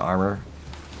replace this armor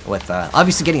with...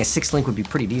 obviously, getting a 6 link would be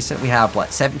pretty decent. We have,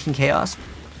 what, 17 chaos?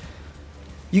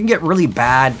 You can get really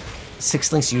bad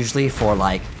 6 links usually for,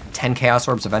 like, 10 chaos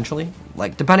orbs eventually.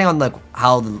 Like, depending on, like,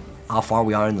 how far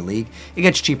we are in the league. It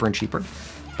gets cheaper and cheaper.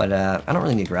 But I don't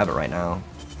really need to grab it right now.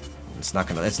 It's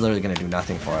literally gonna do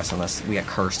nothing for us unless we get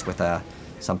cursed with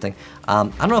something. I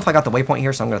don't know if I got the waypoint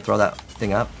here, so I'm gonna throw that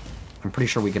thing up. I'm pretty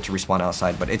sure we get to respawn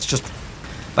outside, but it's just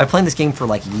by playing this game for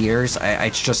like years,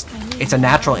 it's a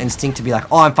natural instinct to be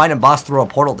like, oh, I'm fighting a boss, throw a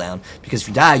portal down, because if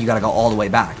you die, you gotta go all the way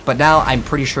back. But now I'm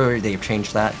pretty sure they've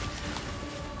changed that.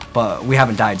 But we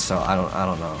haven't died, so I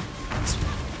don't know.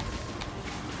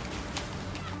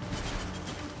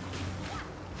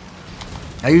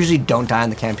 I usually don't die in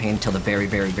the campaign until the very,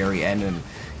 very, very end, and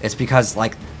it's because,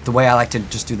 like, the way I like to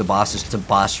just do the boss is to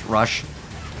boss rush,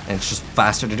 and it's just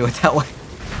faster to do it that way.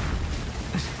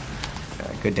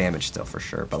 Yeah, good damage still, for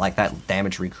sure, but, like, that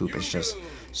damage recoup is just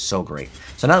so great.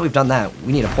 So now that we've done that,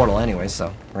 we need a portal anyway, so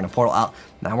we're going to portal out.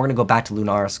 Now we're going to go back to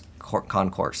Lunar's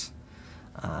Concourse.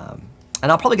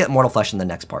 And I'll probably get Mortal Flesh in the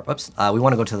next part. Whoops. We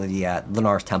want to go to the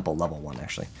Lunar's Temple, level 1,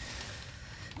 actually.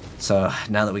 So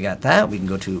now that we got that, we can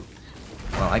go to...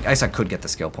 Well, I guess I could get the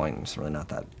skill point. It's really not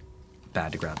that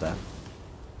bad to grab that.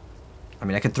 I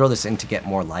mean, I could throw this in to get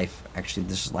more life. Actually,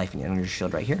 this is life and energy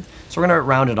shield right here. So we're going to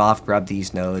round it off, grab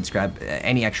these nodes, grab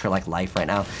any extra, like, life right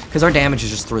now. Because our damage is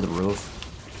just through the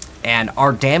roof. And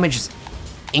our damage is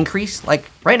increase. Like,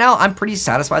 right now, I'm pretty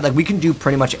satisfied. Like, we can do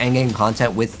pretty much endgame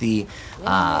content with the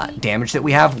damage that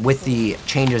we have, with the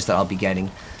changes that I'll be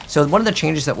getting. So one of the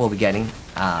changes that we'll be getting...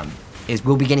 is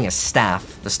we'll be getting a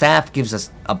staff. The staff gives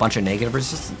us a bunch of negative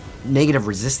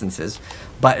resistances,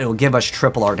 but it will give us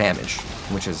triple our damage,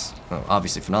 which is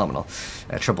obviously phenomenal.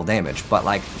 Triple damage, but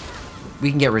like we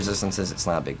can get resistances. It's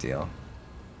not a big deal.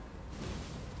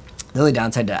 The only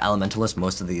downside to Elementalist,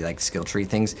 most of the like skill tree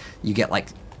things, you get like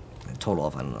a total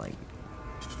of I don't know, like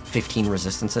 15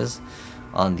 resistances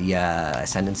on the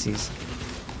ascendancies.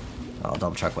 I'll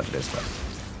double check what it is, but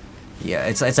yeah,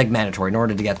 it's like mandatory in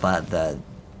order to get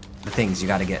the things. You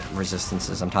got to get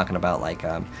resistances. I'm talking about like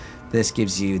this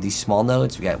gives you these small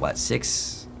nodes. We got what,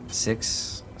 6,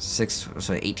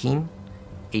 so 18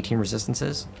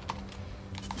 resistances.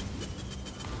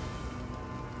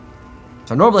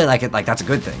 So normally like that's a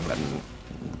good thing, but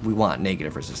we want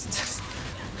negative resistances.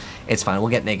 It's fine. We'll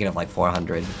get negative like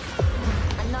 400.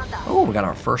 Oh, we got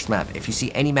our first map. If you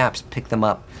see any maps, pick them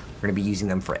up. We're going to be using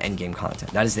them for endgame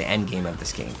content. That is the endgame of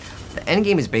this game. The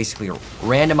endgame is basically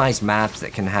randomized maps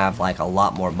that can have like a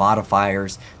lot more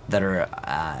modifiers that are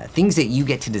things that you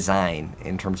get to design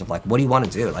in terms of like, what do you want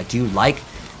to do? Like, do you like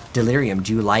Delirium?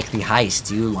 Do you like the heist?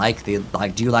 Do you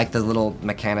like the little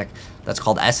mechanic that's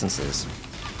called essences?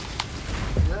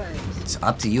 It's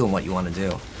up to you and what you want to do.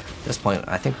 At this point,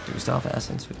 I think we still have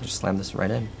essence. We can just slam this right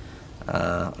in.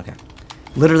 Okay.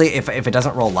 Literally, if it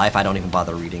doesn't roll life, I don't even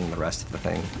bother reading the rest of the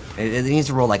thing. It needs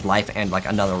to roll like life and like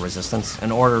another resistance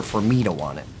in order for me to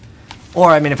want it. Or,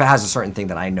 I mean, if it has a certain thing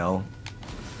that I know.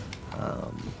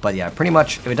 But yeah, pretty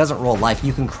much, if it doesn't roll life,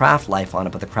 you can craft life on it,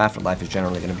 but the crafted life is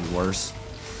generally going to be worse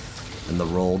than the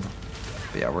rolled.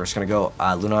 But yeah, we're just going to go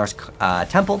Lunar's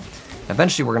Temple.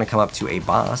 Eventually, we're going to come up to a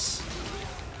boss.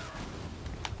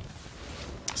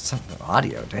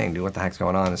 Audio, dang, dude, what the heck's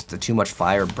going on? It's too much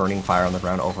fire, burning fire on the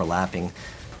ground, overlapping,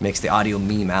 makes the audio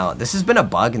meme out. This has been a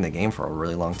bug in the game for a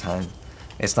really long time.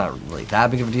 It's not really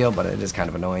that big of a deal, but it is kind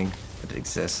of annoying that it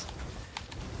exists.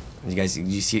 You guys, do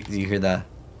you hear the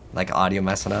like audio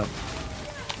messing up?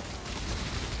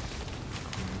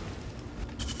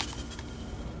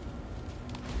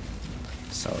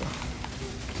 So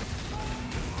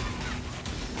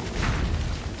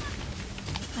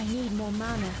I need more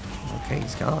mana. okay,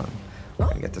 he's gone. We're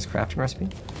gonna get this crafting recipe,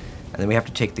 and then we have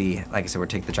to take the, like I said, we're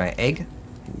take the giant egg.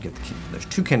 And you get there's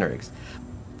 2 kinder eggs.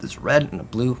 There's red and a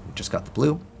blue. We just got the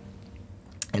blue.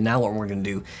 And now what we're going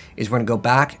to do is we're going to go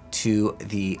back to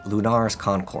the Lunar's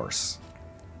Concourse.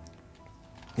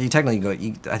 You technically go,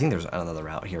 I think there's another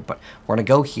route here, but we're going to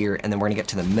go here, and then we're going to get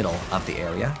to the middle of the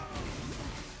area.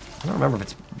 I don't remember if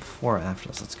it's before or after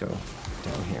this. Let's go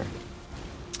down here.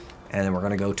 And then we're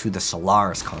going to go to the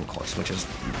Solaris Concourse, which is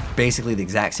basically the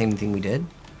exact same thing we did.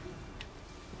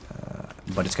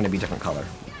 But it's going to be different color.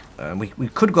 We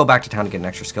could go back to town to get an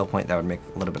extra skill point. That would make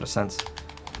a little bit of sense.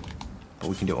 But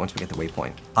we can do it once we get the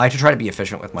waypoint. I like to try to be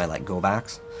efficient with my like go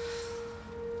backs.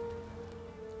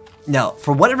 Now,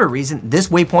 for whatever reason, this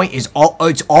waypoint is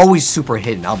it's always super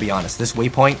hidden. I'll be honest. This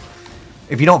waypoint,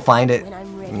 if you don't find it,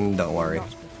 don't worry.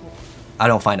 I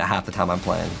don't find it half the time I'm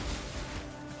playing.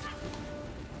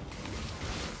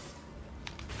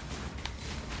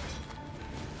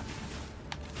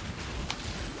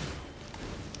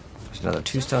 There's another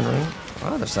 2-stone ring.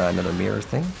 Oh, there's another mirror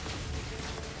thing.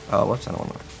 Oh, whoops! I don't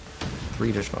want to. 3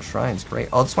 additional shrines. Great.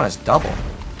 Oh, this one has double.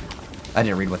 I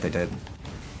didn't read what they did.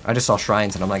 I just saw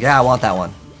shrines and I'm like, yeah, I want that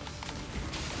one.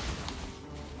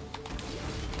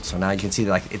 So now you can see that,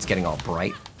 like, it's getting all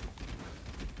bright.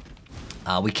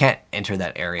 We can't enter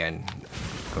that area and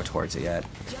go towards it yet.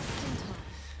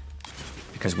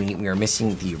 Because we are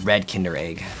missing the red Kinder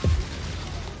Egg.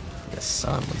 The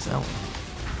sun, what is that one?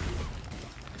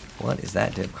 What is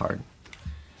that div card?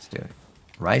 Let's do it.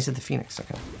 Rise of the Phoenix,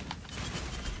 okay.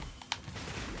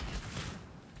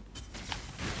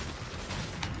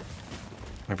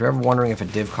 If you're ever wondering if a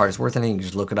div card is worth anything, you can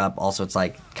just look it up. Also, it's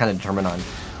like kind of determined on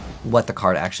what the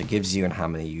card actually gives you and how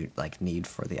many you like need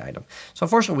for the item. So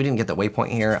unfortunately, we didn't get the waypoint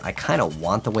here. I kind of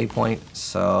want the waypoint,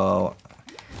 so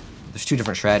there's 2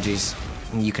 different strategies.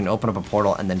 You can open up a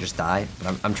portal and then just die,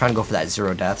 but I'm trying to go for that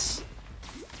 0 deaths.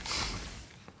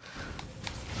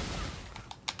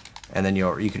 And then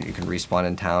you can respawn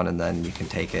in town and then you can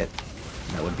take it.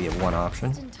 That would be one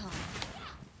option.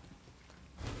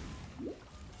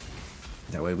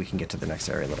 That way we can get to the next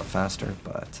area a little faster,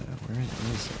 but where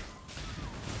is it?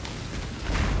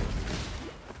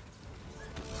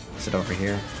 Is it over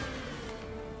here?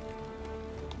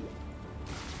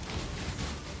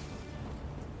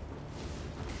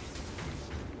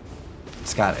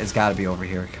 It's got to be over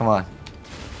here. Come on.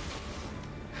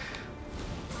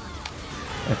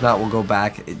 If not, we'll go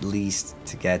back at least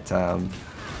to get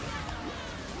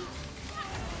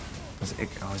is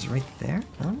it right there?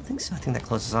 I don't think so. I think that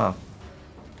closes off.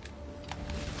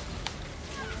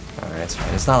 Alright, it's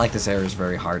fine. It's not like this area is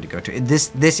very hard to go to.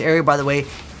 This area, by the way,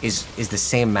 is the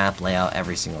same map layout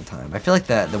every single time. I feel like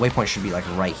the waypoint should be like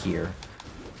right here.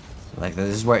 Like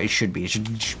this is where it should be. It should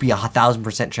be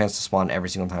 1,000% chance to spawn every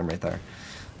single time right there.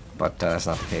 But that's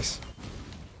not the case.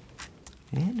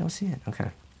 Yeah, don't see it.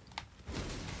 Okay.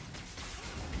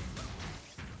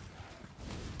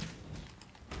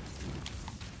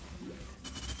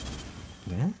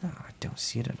 Yeah, I don't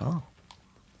see it at all.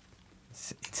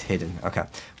 It's hidden. Okay.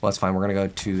 Well, that's fine. We're going to go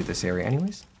to this area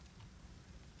anyways.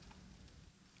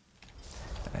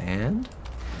 And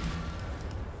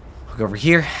we'll go over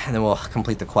here, and then we'll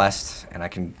complete the quest, and I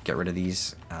can get rid of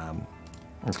these. I'm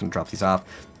just going to drop these off.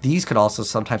 These could also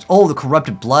sometimes... Oh, the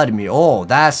corrupted blood in me. Oh,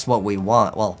 that's what we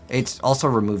want. Well, it also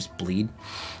removes bleed.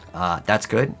 That's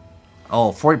good.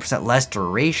 Oh, 40% less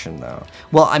duration, though.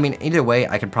 Well, I mean, either way,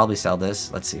 I could probably sell this.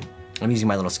 Let's see. I'm using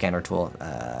my little scanner tool.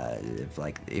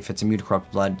 If it's immune to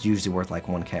corrupt blood, it's usually worth like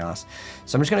 1 chaos.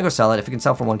 So I'm just gonna go sell it. If it can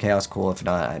sell for 1 chaos, cool. If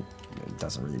not, it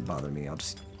doesn't really bother me. I'll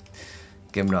just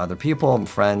give them to other people and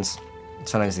friends.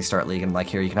 Sometimes they start leaking. Like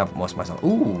here, you can have most of myself.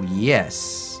 Ooh,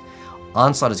 yes.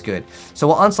 Onslaught is good. So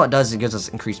what Onslaught does is it gives us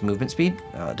increased movement speed.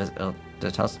 Does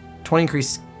it tell us 20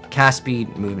 increased cast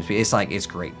speed, movement speed. It's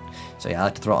great. So yeah, I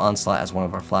like to throw Onslaught as one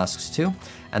of our flasks too.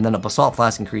 And then a Basalt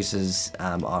Flask increases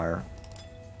our...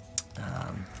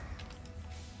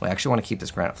 I actually want to keep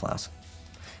this Granite Flask.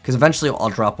 Because eventually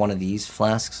I'll drop one of these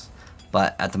flasks.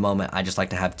 But at the moment, I just like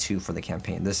to have 2 for the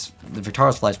campaign. The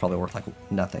Victorious Fly is probably worth like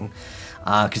nothing.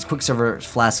 Because Quicksilver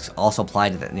Flasks also apply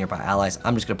to the nearby allies.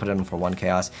 I'm just going to put it in for 1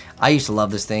 chaos. I used to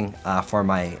love this thing for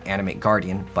my Animate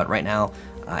Guardian. But right now,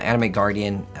 Animate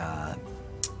Guardian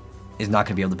is not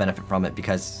going to be able to benefit from it.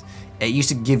 Because it used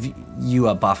to give you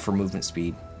a buff for movement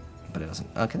speed. But it doesn't.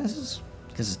 Okay, this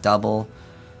is double.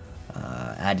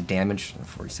 Added damage,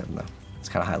 47 though. It's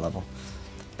kind of high level.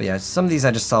 But yeah, some of these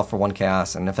I just sell for 1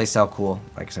 chaos, and if they sell, cool.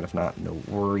 Like I said, if not, no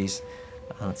worries.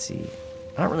 Let's see.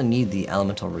 I don't really need the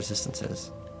elemental resistances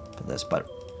for this, but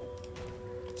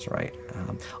that's right.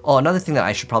 Oh, another thing that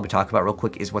I should probably talk about real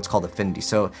quick is what's called affinity.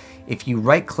 So if you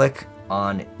right-click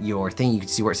on your thing, you can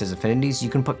see where it says affinities. You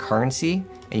can put currency,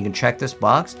 and you can check this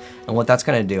box. And what that's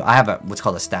going to do, I have what's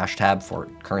called a stash tab for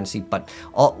currency, but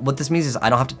what this means is I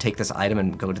don't have to take this item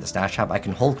and go to the stash tab. I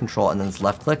can hold control and then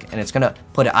left click, and it's going to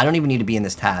put it, I don't even need to be in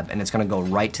this tab, and it's going to go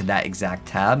right to that exact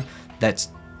tab that's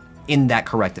in that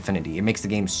correct affinity. It makes the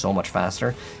game so much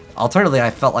faster. Alternatively, I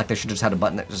felt like they should just had a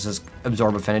button that just says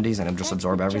absorb affinities and it'll just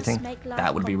absorb everything.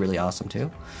 That would be really awesome too.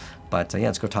 But yeah,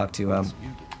 let's go talk to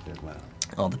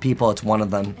all the people. It's one of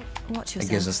them. It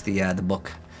gives us the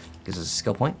book. Gives us a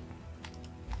skill point.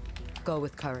 Go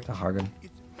with courage. The Hargan.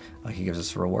 Oh, he gives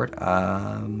us a reward.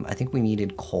 I think we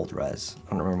needed cold res. I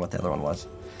don't remember what the other one was.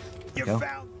 There we go.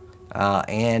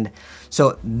 And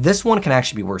so this one can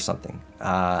actually be worth something.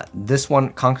 This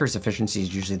one, Conqueror's Efficiency,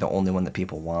 is usually the only one that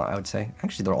people want, I would say.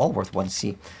 Actually, they're all worth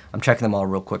 1C. I'm checking them all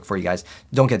real quick for you guys.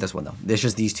 Don't get this one, though. There's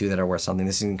just these two that are worth something.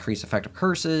 This is increased effect of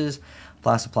curses.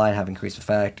 Blast applied, have increased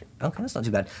effect. Okay, that's not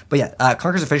too bad. But yeah,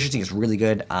 Conqueror's Efficiency is really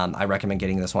good. I recommend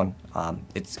getting this one.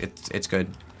 It's good.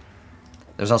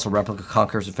 There's also Replica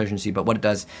Conqueror's Efficiency, but what it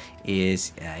does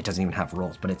is, it doesn't even have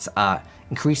rolls, but it's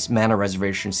increased mana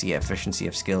reservation, efficiency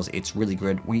of skills. It's really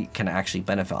good. We can actually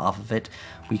benefit off of it.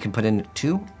 We can put in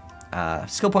 2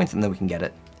 skill points, and then we can get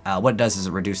it. What it does is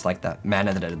it reduces like the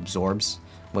mana that it absorbs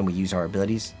when we use our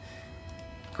abilities.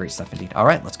 Great stuff indeed. All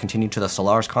right, let's continue to the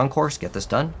Solaris Concourse. Get this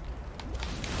done.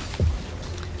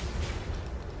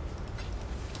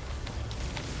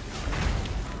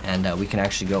 And we can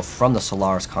actually go from the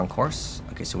Solaris Concourse.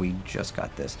 Okay, so we just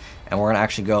got this. And we're going to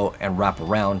actually go and wrap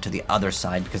around to the other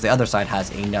side, because the other side has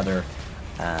another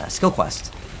skill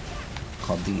quest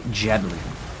called the Gemling.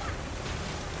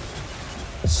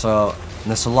 So in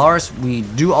the Solaris, we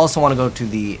do also want to go to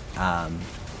the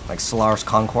like Solaris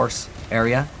Concourse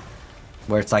area,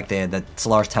 where it's like the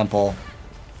Solaris Temple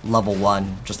level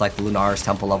 1, just like the Lunaris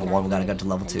Temple level 1. We got to go to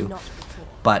level 2.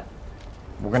 But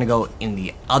we're going to go in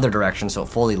the other direction, so it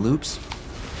fully loops,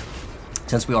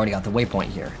 since we already got the waypoint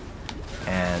here.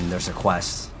 And there's a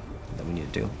quest that we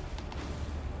need to do.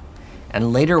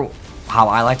 And later, how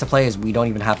I like to play is we don't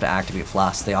even have to activate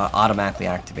flasks. They automatically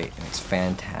activate, and it's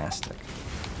fantastic.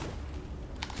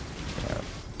 Yeah,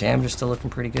 damage is still looking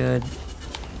pretty good.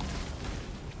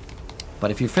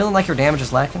 But if you're feeling like your damage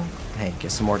is lacking, hey,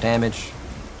 get some more damage.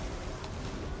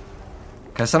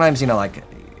 Because sometimes, you know, like,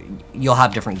 you'll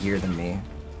have different gear than me.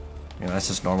 You know, that's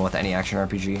just normal with any action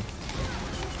RPG.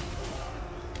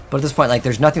 But at this point, like,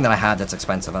 there's nothing that I have that's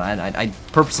expensive. And I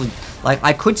purposely, like,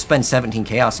 I could spend 17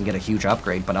 chaos and get a huge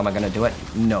upgrade, but am I going to do it?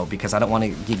 No, because I don't want to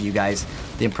give you guys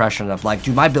the impression of, like,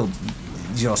 dude, my build,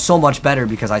 you know, so much better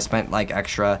because I spent, like,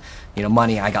 extra, you know,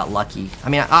 money. I got lucky. I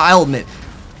mean, I'll admit,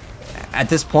 at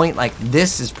this point, like,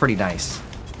 this is pretty nice.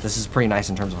 This is pretty nice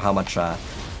in terms of how much,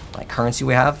 like, currency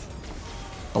we have.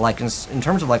 But like in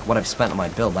terms of like what I've spent on my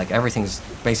build, like everything's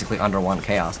basically under 1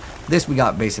 chaos. This we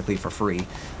got basically for free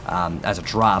as a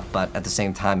drop, but at the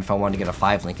same time, if I wanted to get a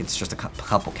 5 link, it's just a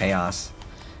couple chaos.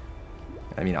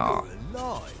 I mean,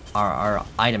 our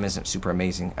item isn't super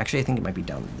amazing. Actually, I think it might be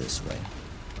down this way.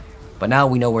 But now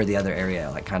we know where the other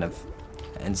area like kind of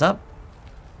ends up.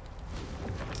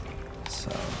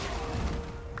 So,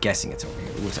 I'm guessing it's over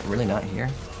here. Ooh, is it really not here?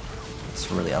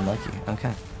 It's really unlucky.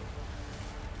 Okay.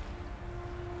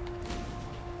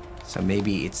 So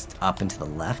maybe it's up and to the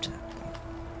left.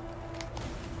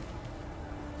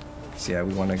 So yeah,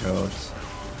 we want to go.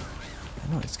 I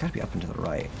don't know, it's got to be up and to the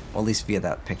right. Well, at least via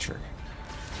that picture.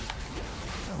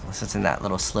 Unless it's in that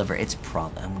little sliver, it's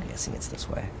probably. I'm guessing it's this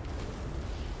way.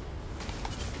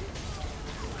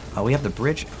 Oh, we have the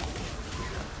bridge.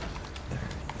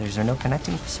 Is there no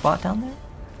connecting spot down there?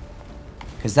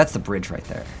 Because that's the bridge right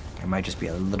there. It might just be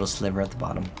a little sliver at the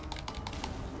bottom.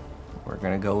 We're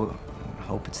gonna go.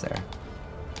 Hope it's there.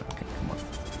 Okay, come on.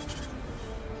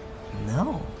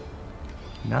 No,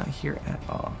 not here at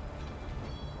all.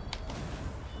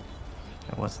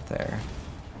 It wasn't there.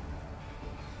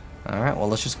 All right, well,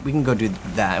 we can go do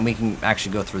that, and we can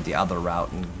actually go through the other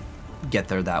route and get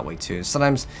there that way too.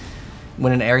 Sometimes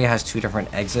when an area has 2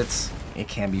 different exits, it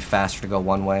can be faster to go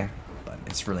one way, but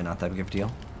it's really not that big of a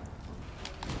deal.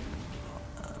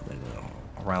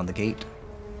 Around the gate.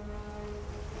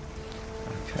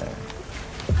 Okay.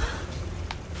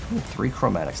 Ooh, 3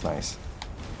 chromatics, nice.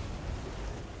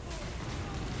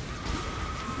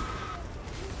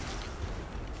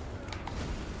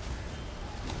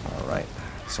 Alright,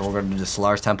 so we're going to do the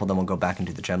Solaris Temple, then we'll go back and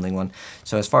do the Gemling one.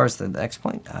 So as far as the next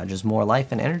point, just more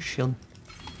life and energy shield.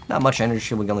 Not much energy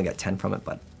shield, we can only get 10 from it,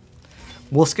 but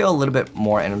we'll scale a little bit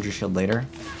more energy shield later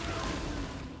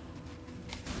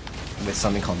with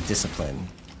something called Discipline.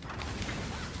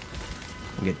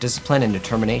 We get discipline and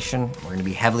determination. We're going to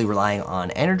be heavily relying on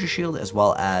energy shield as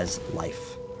well as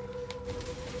life.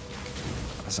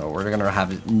 So we're going to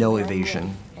have no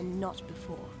evasion. And not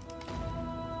before.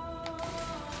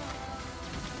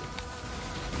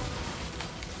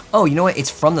 Oh, you know what?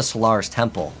 It's from the Solaris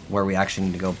Temple where we actually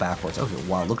need to go backwards. Okay,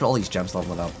 wow, look at all these gems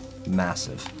leveling up.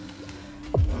 Massive.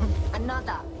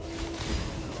 Another.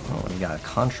 Oh, we got a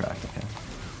contract, okay.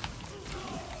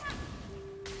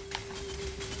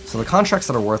 So the contracts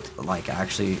that are worth, like,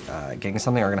 actually getting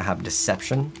something are going to have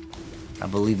Deception. I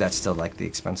believe that's still, like, the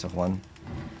expensive one.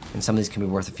 And some of these can be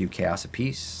worth a few chaos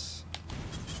apiece.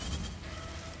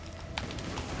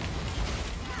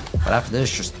 But after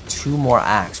this, just 2 more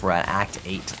acts. We're at Act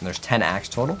 8, and there's 10 acts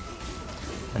total.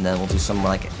 And then we'll do some,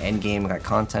 like, endgame like,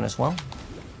 content as well.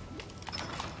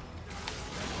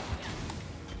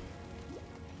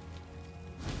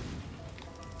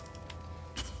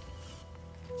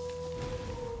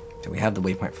 Do we have the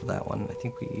waypoint for that one? I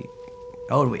think we...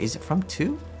 Oh, wait, is it from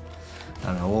 2? I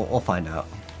don't know. We'll find out.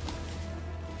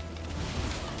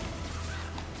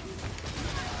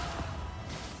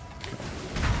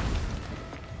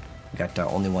 We got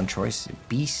only one choice.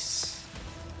 Beasts.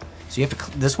 So you have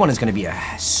to... This one is going to be a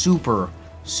super,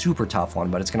 super tough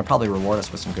one, but it's going to probably reward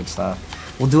us with some good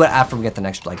stuff. We'll do it after we get the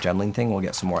next, like, Gemling thing. We'll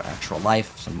get some more extra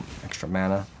life, some extra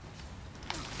mana.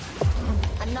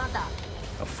 Another.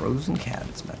 A frozen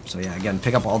cabins map. So yeah, again,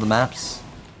 pick up all the maps.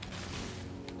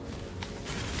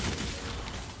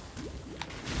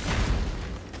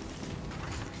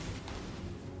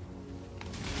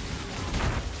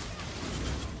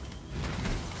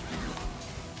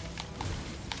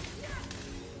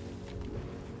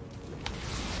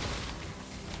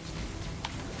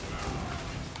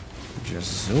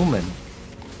 Just zooming.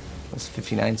 That's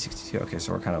 59.62. Okay,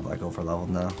 so we're kind of like over leveled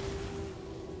now.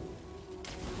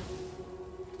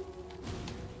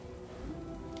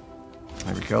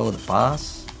 There we go, the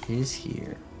boss is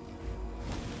here.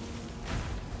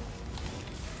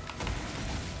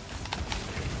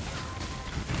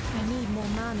 I need more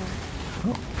mana.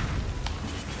 Oh.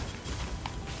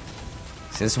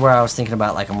 See, this is where I was thinking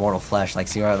about like Immortal Flesh. Like,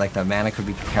 see where like the mana could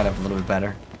be kind of a little bit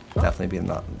better. Definitely be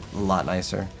a lot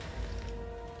nicer.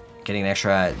 Getting an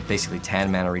extra, basically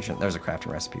 10 mana regen. There's a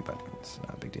crafting recipe, but it's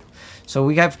not a big deal. So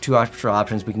we have 2 extra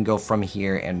options. We can go from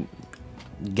here and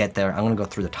get there. I'm gonna go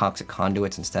through the toxic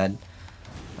conduits instead.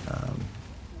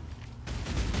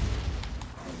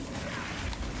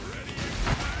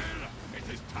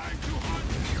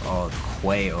 Oh, the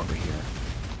Quay over here.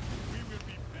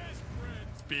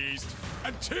 Beast,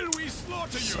 until we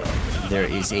slaughter you. So there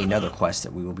is another quest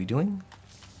that we will be doing.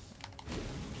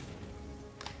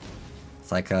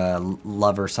 It's like a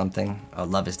love or something. Oh,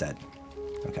 love is dead.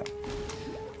 Okay.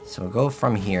 So we'll go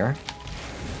from here.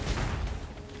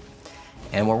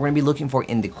 And what we're going to be looking for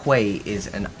in the Quay is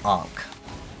an Ankh.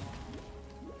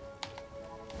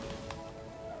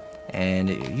 And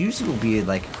it usually will be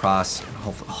like across,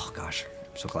 hopefully, oh gosh,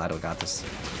 I'm so glad we got this.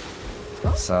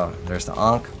 So there's the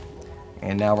Ankh.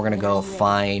 And now we're going to go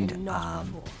find,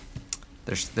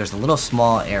 there's a little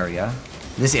small area.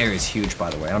 This area is huge, by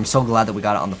the way. And I'm so glad that we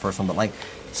got it on the first one. But like,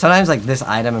 sometimes like this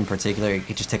item in particular, it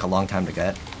could just take a long time to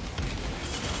get.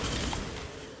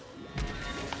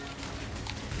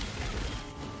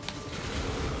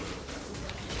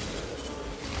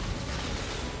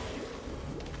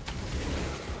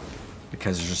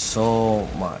 Because there's just so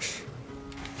much.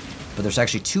 But there's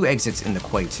actually 2 exits in the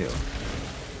Quay too.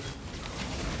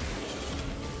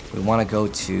 We want to go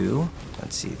to,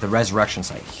 let's see, the resurrection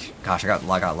site. Gosh, I got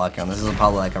lucky on this. This is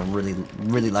probably like a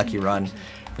really lucky run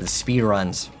for the speed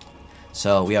runs.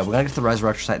 So yeah, we're gonna get to the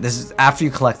resurrection site. This is after you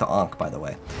collect the Ankh, by the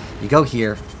way. You go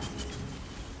here.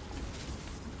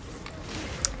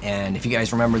 And if you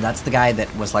guys remember, that's the guy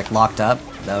that was like locked up.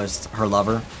 That was her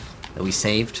lover that we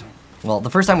saved. Well,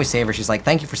 the first time we saved her, she's like,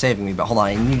 thank you for saving me, but hold on,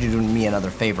 I need you to do me another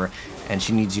favor. And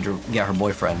she needs you to get her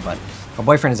boyfriend, but her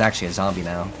boyfriend is actually a zombie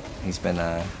now. He's been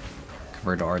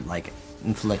converted or like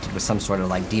inflicted with some sort of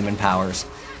like demon powers.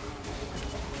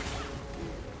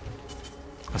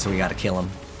 So we gotta kill him.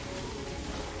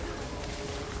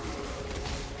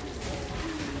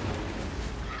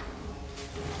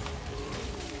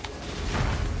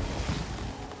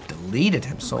 Deleted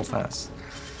him so fast.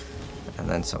 And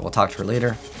then so we'll talk to her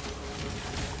later.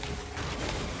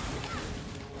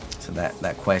 So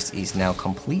that quest is now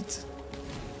complete.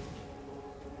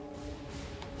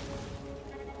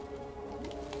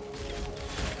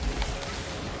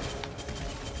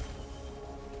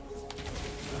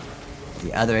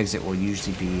 The other exit will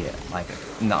usually be like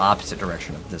in the opposite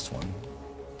direction of this one.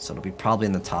 So it'll be probably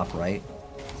in the top right.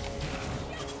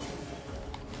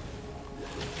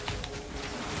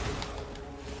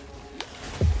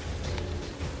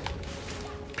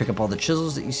 Pick up all the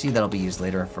chisels that you see. That'll be used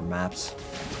later for maps.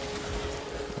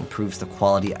 Improves the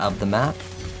quality of the map.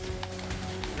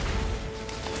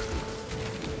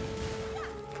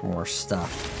 For more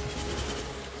stuff.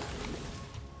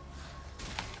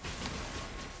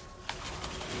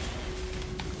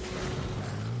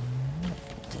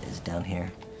 It is down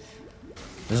here.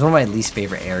 This is one of my least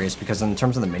favorite areas because in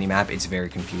terms of the minimap, it's very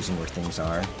confusing where things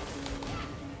are.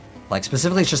 Like,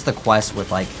 specifically, it's just the quest with,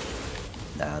 like,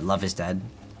 Love is Dead.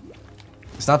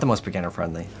 It's not the most beginner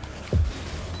friendly.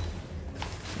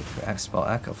 Spell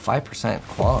Echo. 5%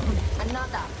 quality.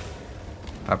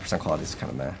 5% quality is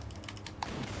kind of meh.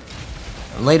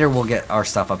 Later, we'll get our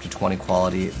stuff up to 20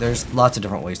 quality. There's lots of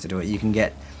different ways to do it. You can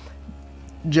get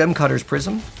Gem Cutter's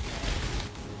Prism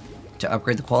to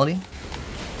upgrade the quality.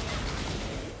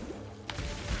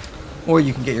 Or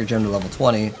you can get your gem to level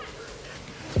 20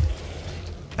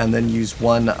 and then use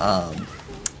one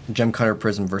Gem Cutter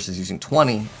Prism versus using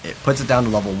 20. It puts it down to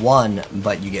level 1,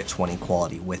 but you get 20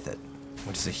 quality with it,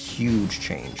 which is a huge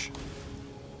change.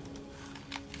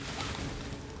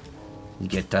 You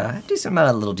get a decent amount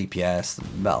of little DPS,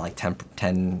 about like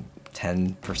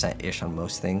 10%-ish on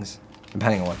most things,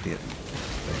 depending on what the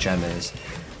gem is.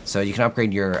 So you can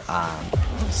upgrade your,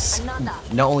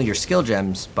 not only your skill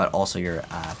gems, but also your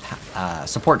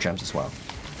support gems as well.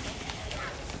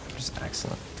 Which is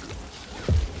excellent.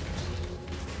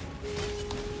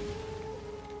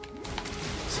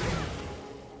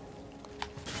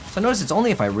 So notice it's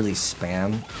only if I really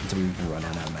spam until we can run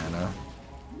out of mana.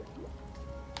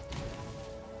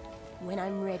 When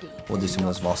I'm ready. We'll do some of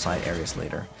those Vol side areas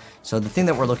later. So the thing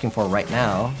that we're looking for right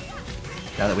now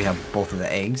that we have both of the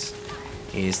eggs,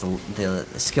 is the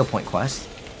skill point quest,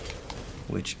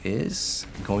 which is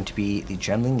going to be the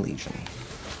Gemling Legion.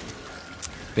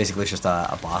 Basically, it's just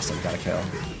a boss that we gotta kill.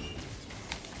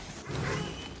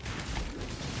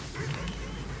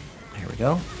 Here we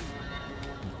go.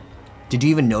 Did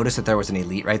you even notice that there was an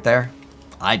elite right there?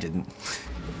 I didn't.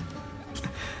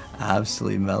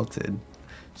 Absolutely melted.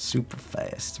 Super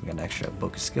fast. We got an extra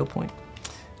book of skill point.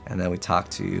 And then we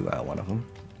talked to one of them.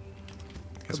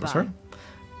 Guess what's her?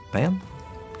 Bam.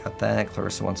 Got that.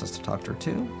 Clarissa wants us to talk to her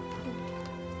too.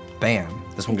 Bam.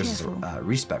 This one gives us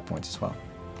respec points as well.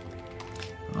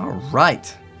 All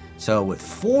right. So with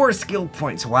 4 skill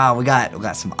points, wow, we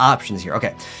got some options here.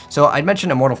 Okay, so I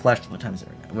mentioned Immortal Flesh. What time is it?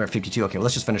 We're at 52. Okay, well,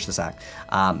 let's just finish this act.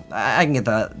 I can get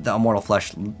the Immortal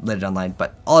Flesh later down the line,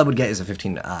 but all I would get is a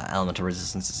 15 elemental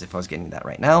resistances if I was getting that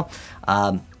right now.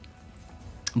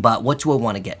 But what do I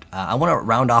want to get? I want to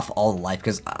round off all the life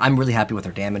because I'm really happy with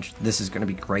her damage. This is going to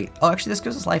be great. Oh, actually, this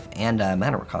gives us life and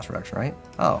mana cost reduction, right?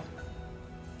 Oh,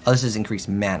 this is increased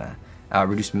mana,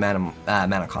 reduced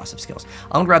mana cost of skills.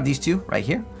 I'm going to grab these two right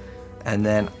here. And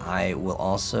then I will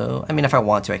also, I mean, if I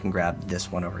want to, I can grab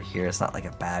this one over here. It's not like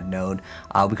a bad node.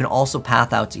 We can also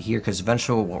path out to here because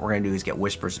eventually what we're going to do is get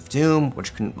Whispers of Doom,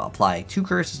 which can apply 2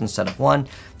 curses instead of 1.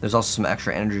 There's also some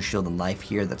extra energy shield and life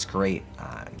here that's great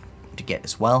to get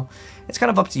as well. It's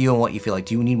kind of up to you and what you feel like.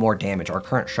 Do you need more damage? Our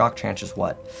current shock chance is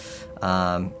what?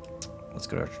 Let's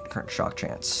go to our current shock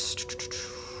chance.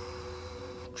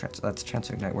 That's chance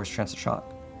of ignite. Where's chance of shock?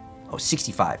 Oh,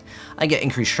 65. I get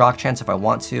increased shock chance if I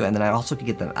want to, and then I also could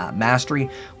get the mastery,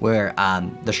 where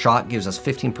the shock gives us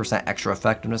 15% extra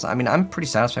effectiveness. I mean, I'm pretty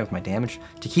satisfied with my damage.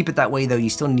 To keep it that way, though, you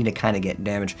still need to kind of get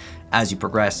damage as you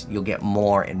progress. You'll get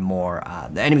more and more.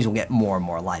 The enemies will get more and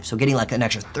more life. So getting like an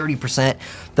extra 30%.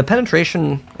 The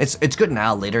penetration, it's good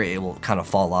now. Later, it will kind of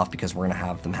fall off because we're gonna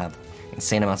have them have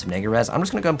insane amounts of negative res. I'm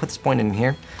just gonna go and put this point in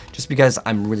here, just because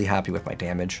I'm really happy with my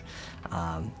damage.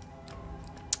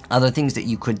 Other things that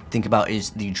you could think about is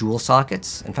the jewel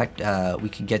sockets. In fact, we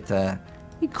could get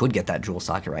that jewel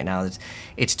socket right now.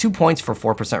 It's 2 points for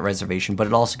 4% reservation, but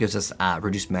it also gives us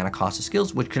reduced mana cost of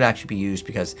skills, which could actually be used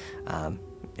because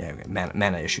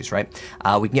mana issues, right?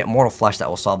 We can get Mortal Flesh that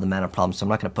will solve the mana problem, so I'm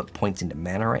not going to put points into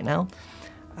mana right now.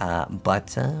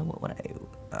 But what would I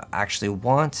actually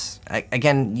want?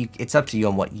 Again, it's up to you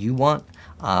on what you want.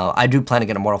 I do plan to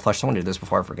get a Mortal Flesh, so I'm going to do this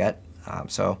before I forget.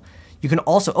 So you can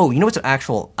also, oh, you know what's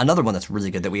another one that's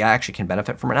really good that we actually can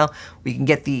benefit from right now? We can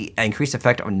get the increased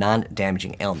effect of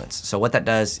non-damaging ailments. So what that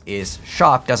does is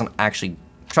shock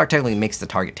technically makes the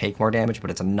target take more damage, but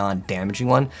it's a non-damaging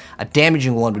one. A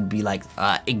damaging one would be like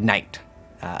ignite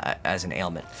as an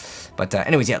ailment. But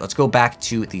anyways, yeah, let's go back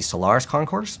to the Solaris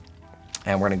Concourse.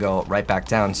 And we're gonna go right back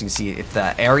down. So you can see if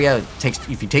the area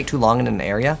if you take too long in an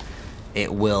area,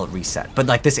 it will reset. But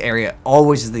like this area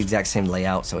always is the exact same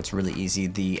layout, so it's really easy.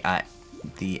 The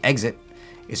exit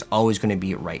is always going to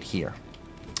be right here,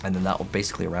 and then that will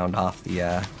basically round off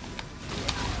the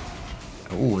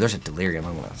Ooh, there's a delirium.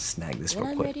 I'm gonna snag this When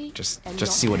real I'm quick. ready Just and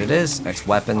see not what it is. Next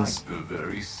weapons. Like the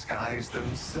very skies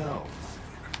themselves.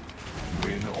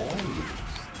 Win or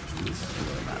lose.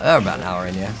 About an hour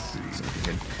in, yeah. So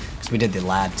good. Because we did the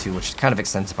lab too, which kind of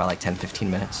extends by like 10-15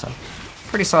 minutes. So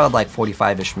pretty solid, like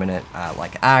 45-ish minute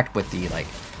like act with the like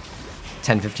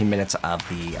 10-15 minutes of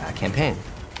the campaign.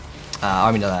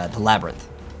 I mean the labyrinth.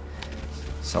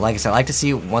 So like I said, I like to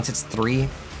see once it's 3,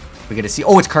 we get to see.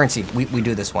 Oh, it's currency. We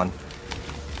do this one.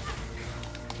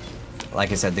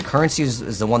 Like I said, the currency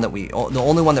is the one that the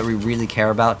only one that we really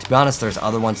care about. To be honest, there's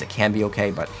other ones that can be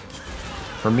okay, but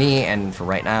for me and for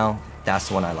right now, that's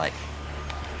the one I like.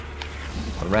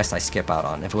 The rest I skip out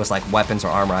on. If it was like weapons or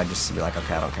armor, I'd just be like,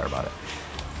 okay, I don't care about it.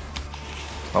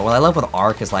 But what I love with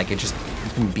Arc is like you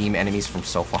can beam enemies from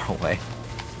so far away.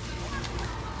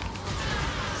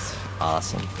 It's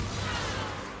awesome.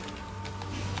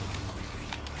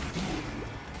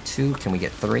 2, can we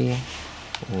get 3?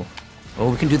 Ooh. Oh,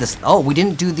 we can do this. Oh, we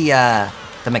didn't do the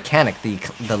mechanic,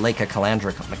 the Lake of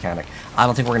Kalandra mechanic. I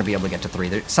don't think we're gonna be able to get to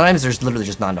 3. Sometimes there's literally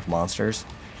just not enough monsters.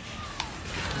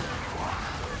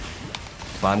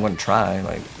 But I'm gonna try.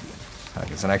 Like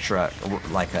it's an extra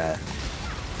like a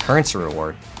currency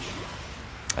reward.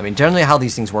 I mean, generally how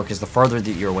these things work is the further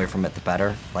that you're away from it, the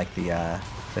better. Like the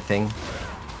thing.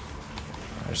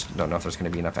 I just don't know if there's gonna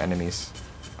be enough enemies.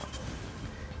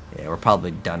 Yeah, we're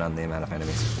probably done on the amount of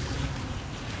enemies.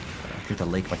 I think the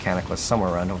lake mechanic was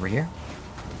somewhere around over here.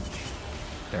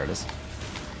 There it is.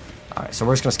 Alright, so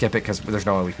we're just going to skip it because there's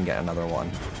no way we can get another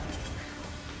one.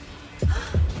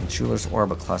 And Chuler's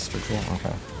Orb, a cluster tool.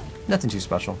 Okay. Nothing too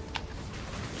special.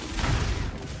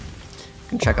 You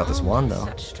can check out this one, though.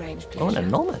 Such strange Oh, an pleasure.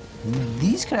 annulment.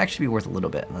 These can actually be worth a little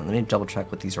bit. Let me double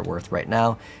check what these are worth right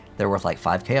now. They're worth like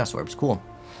 5 Chaos Orbs. Cool.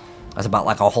 That's about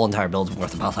like a whole entire build's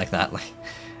worth about like that. Like,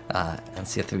 and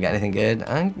see if we got anything good.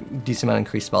 Decent amount of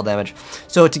increased spell damage.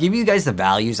 So to give you guys the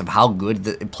values of how good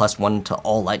the +1 to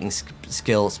all lightning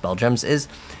skill spell gems is,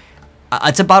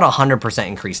 it's about 100%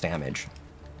 increased damage.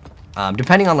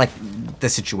 Depending on like the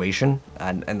situation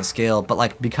and the scale, but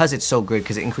like because it's so good,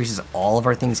 because it increases all of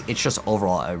our things, it's just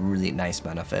overall a really nice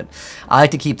benefit. I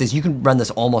like to keep this. You can run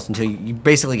this almost until you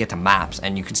basically get to maps,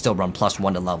 and you can still run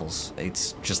 +1 to levels.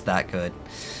 It's just that good.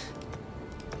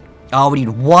 Oh, we need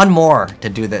one more to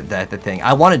do the thing.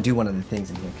 I want to do one of the things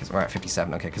in here because we're at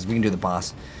 57. Okay, because we can do the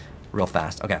boss real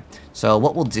fast. Okay, so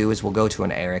what we'll do is we'll go to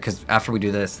an area, because after we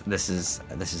do this, this is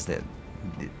the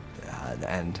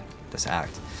end, this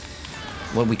act.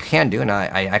 What we can do, and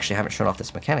I actually haven't shown off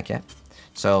this mechanic yet,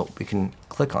 so we can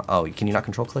click on. Oh, can you not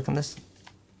control click on this?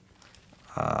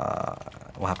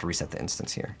 We'll have to reset the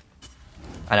instance here,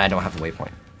 and I don't have a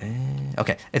waypoint.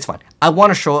 Okay, it's fine. I want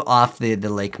to show off the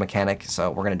lake mechanic, so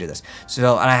we're going to do this.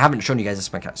 So, and I haven't shown you guys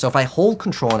this mechanic. So if I hold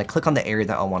control and I click on the area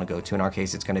that I want to go to, in our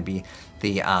case, it's going to be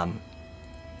the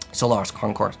Solaris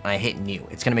Concourse, and I hit new.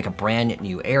 It's going to make a brand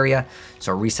new area,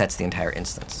 so it resets the entire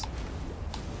instance.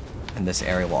 And this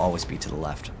area will always be to the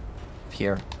left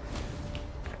here.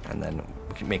 And then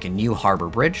we can make a new harbor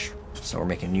bridge. So we're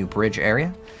making a new bridge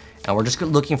area. And we're just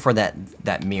looking for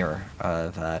that mirror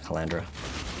of Kalandra.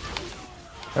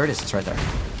 There it is, it's right there.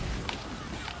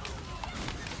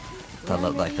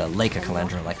 Like the Lake of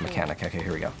Kalandra, like mechanic. Okay,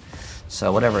 here we go.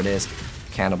 So whatever it is,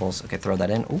 cannibals. Okay, throw that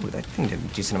in. Ooh, that thing did a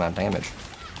decent amount of damage.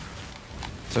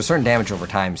 So certain damage over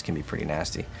times can be pretty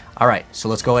nasty. All right, so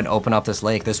let's go ahead and open up this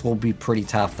lake. This will be pretty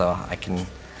tough, though. I can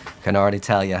already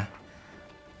tell you.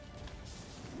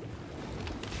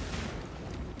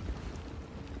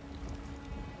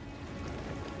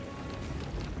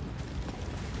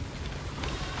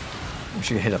 We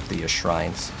should hit up the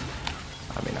shrines.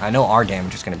 I mean, I know our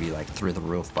damage is going to be like through the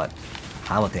roof, but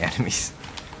how about the enemies?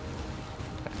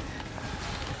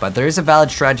 But there is a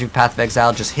valid strategy of Path of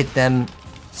Exile. Just hit them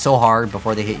so hard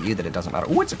before they hit you that it doesn't matter.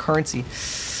 Oh, it's a currency.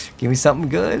 Give me something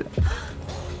good.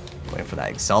 Waiting for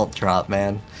that Exalt drop,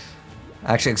 man.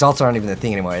 Actually, Exalts aren't even the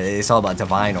thing anymore. It's all about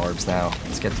Divine Orbs now.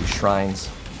 Let's get these shrines.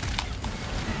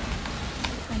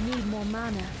 I need more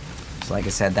mana. So like I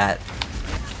said, that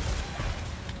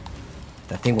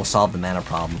thing will solve the mana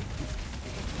problem.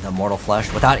 The Immortal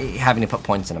Flesh, without having to put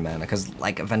points in a mana, because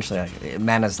like eventually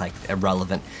mana's like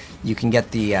irrelevant. You can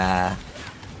get the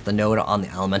node on the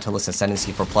Elementalist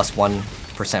Ascendancy for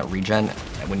 +1% regen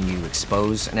when you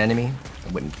expose an enemy,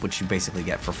 which you basically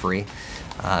get for free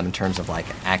in terms of like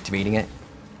activating it.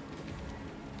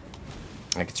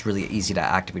 Like it's really easy to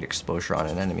activate exposure on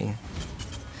an enemy.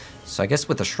 So I guess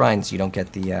with the shrines you don't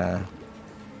get the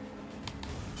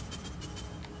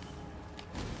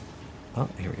oh,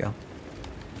 here we go.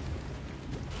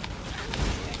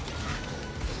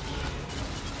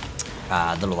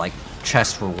 Little like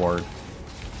chest reward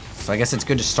So I guess it's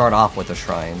good to start off with the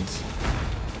shrines.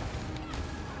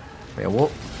 But yeah,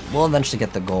 we'll eventually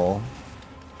get the goal.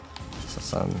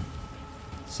 So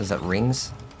says that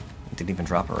rings. It didn't even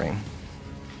drop a ring.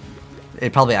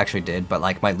 It probably actually did, but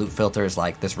like my loot filter is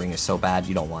like, this ring is so bad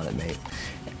you don't want it, mate.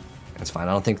 It's fine.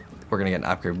 I don't think we're gonna get an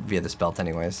upgrade via this belt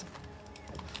anyways.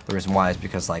 The reason why is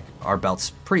because like our belt's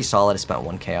pretty solid. I spent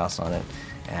 1 chaos on it,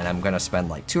 and I'm gonna spend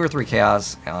like 2 or 3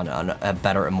 chaos on a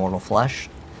better immortal flesh.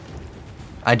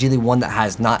 Ideally one that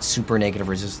has not super negative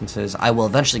resistances. I will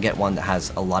eventually get one that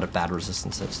has a lot of bad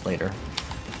resistances later.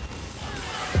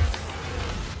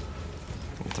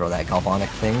 Throw that galvanic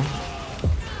thing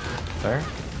there.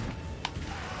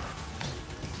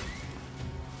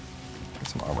 Get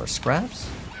some armor scraps.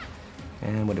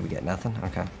 And what did we get? Nothing?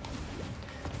 Okay.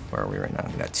 Where are we right now?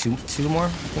 We got two more, I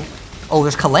think. Oh,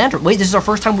 there's Kalandra. Wait, this is our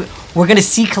first time we're gonna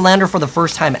see Kalandra for the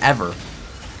first time ever.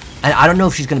 And I don't know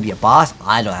if she's gonna be a boss.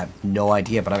 I have no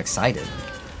idea, but I'm excited.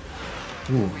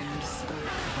 Ooh.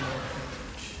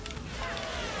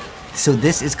 So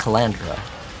this is Kalandra.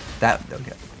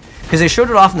 Okay. Because they showed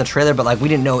it off in the trailer, but like we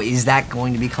didn't know, is that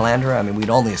going to be Kalandra? I mean, we'd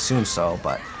only assume so,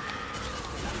 but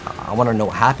I want to know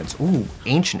what happens. Ooh,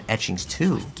 ancient etchings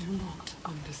too. I do not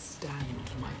understand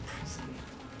my prison.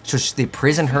 So they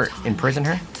imprison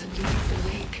her?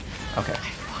 Okay. I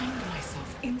find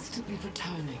myself instantly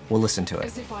returning. We'll listen to it.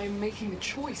 As if I am making a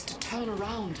choice to turn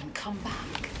around and come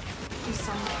back. In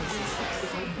some cases,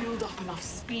 if I build up enough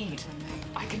speed,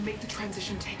 I can make the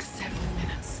transition take several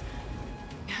minutes.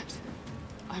 Yet,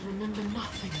 I remember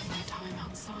nothing of my time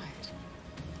outside.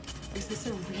 Is this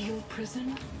a real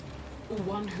prison? Or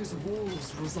one whose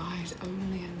walls reside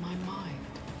only in my mind?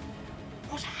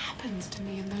 What happens to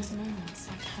me in those moments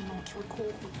I cannot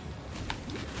recall?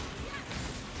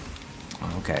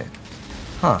 Okay.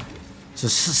 Huh. So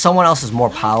someone else is more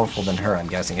powerful than her, I'm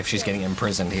guessing, if she's getting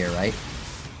imprisoned here, right?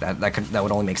 That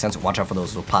would only make sense. Watch out for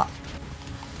those little pop.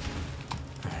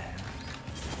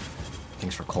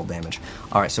 Thanks for cold damage.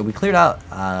 Alright, so we cleared out,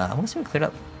 I want to say we cleared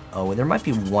up, oh, there might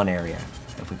be one area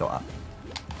if we go up.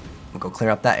 We'll go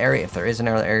clear up that area if there is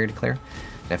another area to clear.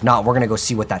 And if not, we're going to go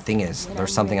see what that thing is.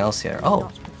 There's something else here. Oh,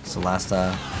 it's the last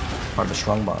part of the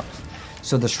strongbox.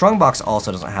 So the strongbox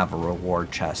also doesn't have a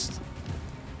reward chest.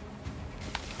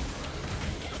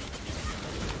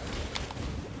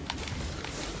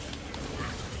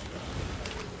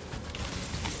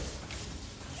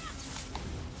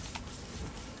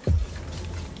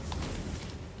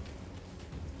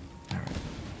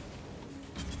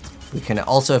 We can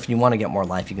also, if you want to get more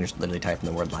life, you can just literally type in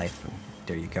the word life. And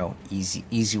there you go.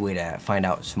 Easy way to find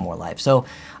out some more life. So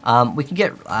we can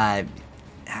get,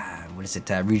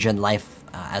 regen life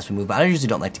as we move. But I usually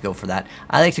don't like to go for that.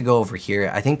 I like to go over here.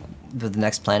 I think the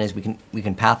next plan is we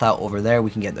can path out over there.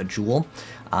 We can get the jewel.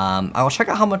 I will check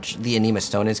out how much the anema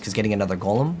stone is, because getting another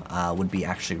golem would be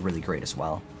actually really great as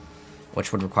well.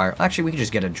 Which would require, actually we could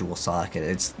just get a jewel socket.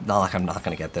 It's not like I'm not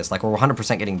going to get this. Like we're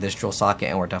 100% getting this jewel socket,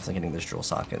 and we're definitely getting this jewel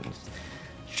socket.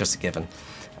 It's just a given.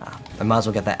 I might as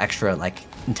well get that extra like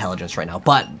intelligence right now.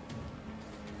 But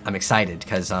I'm excited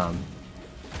because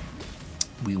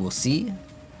we will see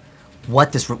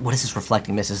what is this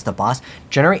reflecting mist. Is this the boss?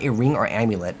 Generate a ring or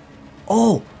amulet.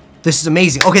 Oh, this is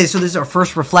amazing. Okay, so this is our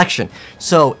first reflection.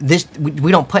 So this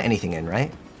we don't put anything in,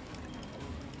 right?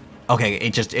 Okay,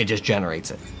 it just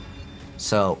generates it.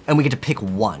 So, and we get to pick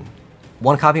one.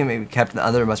 One copy may be kept, and the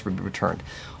other must be returned.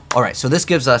 Alright, so this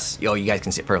gives us, you guys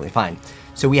can see it perfectly fine.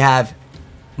 So we have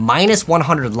minus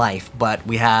 100 life, but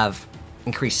we have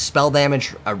increased spell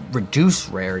damage, a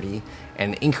reduced rarity,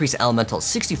 and increased elemental.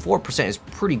 64% is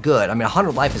pretty good. I mean,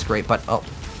 100 life is great, but, oh.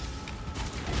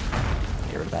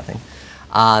 Get rid of that thing.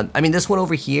 I mean, this one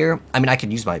over here, I mean, I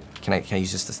could use my, can I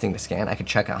use this thing to scan? I could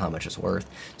check out how much it's worth.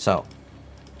 So,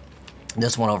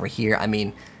 this one over here, I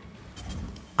mean,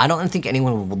 I don't think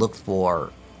anyone would look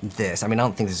for this. I mean, I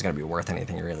don't think this is going to be worth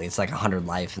anything, really. It's like 100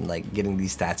 life, and like getting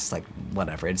these stats is like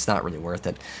whatever. It's not really worth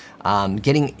it.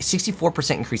 Getting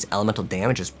 64% increased elemental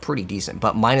damage is pretty decent,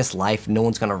 but minus life, no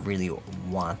one's going to really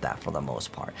want that for the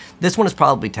most part. This one is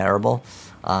probably terrible.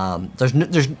 There's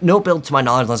no build to my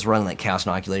knowledge unless we're running like Chaos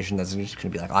Inoculation that's just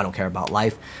going to be like, oh, I don't care about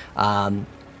life. I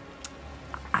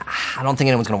don't think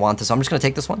anyone's going to want this, so I'm just going to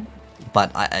take this one.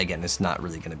 But again, it's not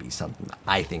really going to be something that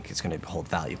I think is going to hold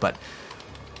value. But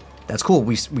that's cool.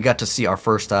 We got to see our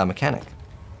first mechanic.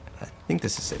 I think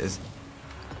this is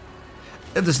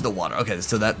the water. Okay,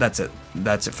 so that's it.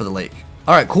 That's it for the lake.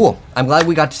 All right, cool. I'm glad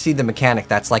we got to see the mechanic.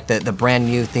 That's like the brand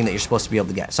new thing that you're supposed to be able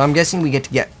to get. So I'm guessing we get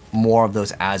to get more of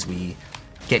those as we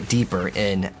get deeper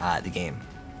in the game.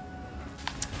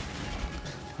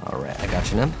 All right, I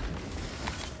got you, Nim.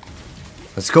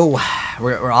 Let's go.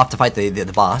 We're off to fight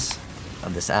the boss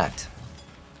of this act.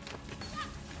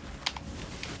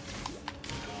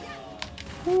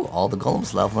 Ooh, all the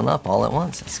golems leveling up all at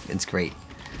once. It's great.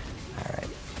 Alright.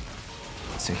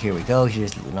 So here we go.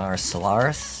 Here's Lunaris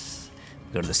Solaris.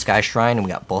 We go to the Sky Shrine, and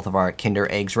we got both of our Kinder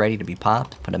eggs ready to be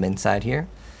popped. Put them inside here.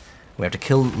 We have to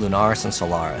kill Lunaris and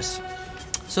Solaris.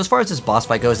 So as far as this boss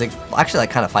fight goes, they actually like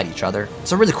kind of fight each other.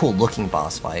 It's a really cool looking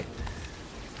boss fight.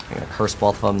 I'm gonna curse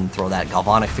both of them, throw that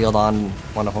galvanic field on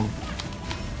one of them.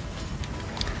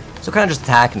 So kind of just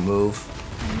attack and move.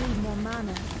 I need more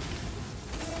mana.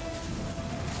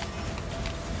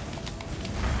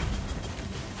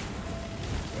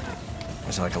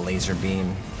 There's like a laser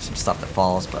beam, some stuff that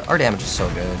falls, but our damage is so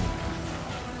good.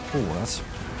 Ooh, that's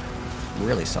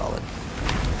really solid.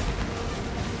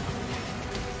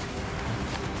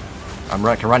 I'm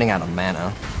running out of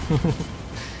mana.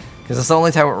 Because it's the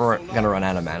only time we're going to run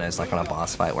out of mana is like on a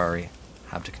boss fight where we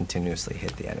have to continuously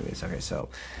hit the enemies. Okay, so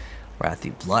we're at the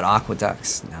Blood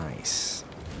Aqueducts. Nice.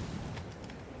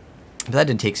 But that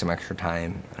did take some extra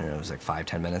time. I don't know, it was like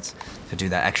 5-10 minutes to do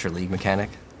that extra league mechanic.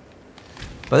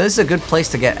 But this is a good place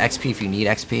to get XP if you need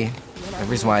XP. The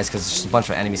reason why is because it's just a bunch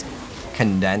of enemies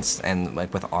condensed, and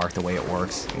like with Arc, the way it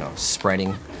works, you know,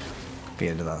 spreading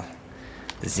via the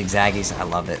zigzaggies. I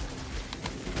love it.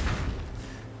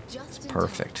 It's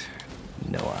perfect.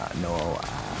 No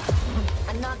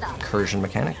incursion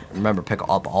mechanic. Remember, pick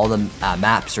up all the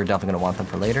maps. You're definitely gonna want them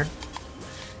for later.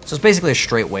 So it's basically a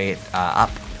straight way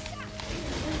up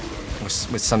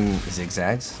with some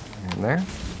zigzags in there.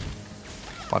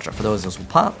 Watch out for those will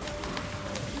pop.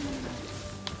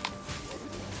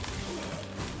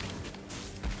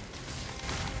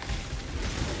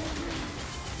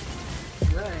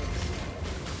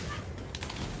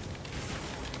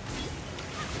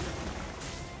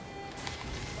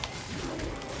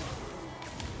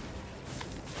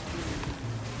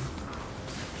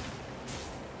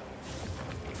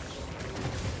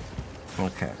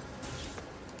 Okay.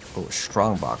 Oh,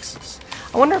 strong boxes.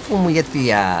 I wonder if when we get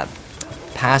the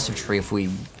passive tree, if we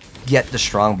get the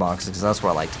strong boxes, because that's what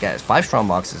I like to get. 5 strong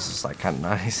boxes is like kind of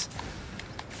nice.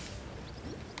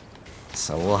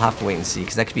 So we'll have to wait and see,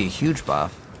 because that could be a huge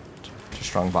buff to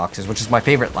strong boxes, which is my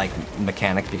favorite like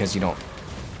mechanic because you don't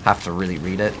have to really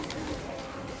read it.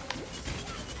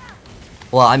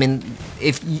 Well, I mean,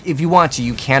 if you want to,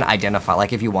 you can identify.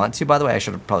 Like, if you want to, by the way, I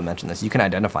should have probably mentioned this. You can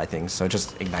identify things, so it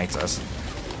just ignites us.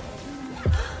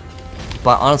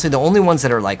 But honestly, the only ones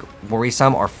that are, like,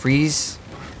 worrisome are freeze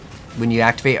when you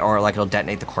activate, or, like, it'll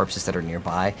detonate the corpses that are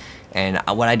nearby. And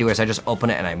what I do is I just open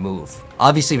it and I move.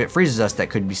 Obviously, if it freezes us, that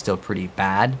could be still pretty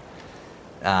bad.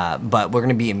 But we're going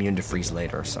to be immune to freeze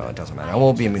later, so it doesn't matter. I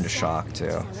won't be immune to shock,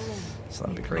 too. So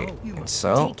that'll be great. And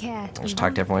so, let's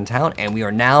talk to everyone in town. And we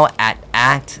are now at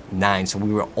Act 9. So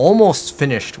we were almost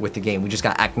finished with the game. We just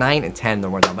got Act 9 and 10, then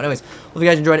we're done. But anyways, hope you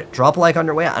guys enjoyed it. Drop a like on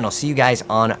your way out, and I'll see you guys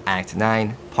on Act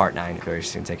 9, Part 9 very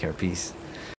soon. Take care. Peace.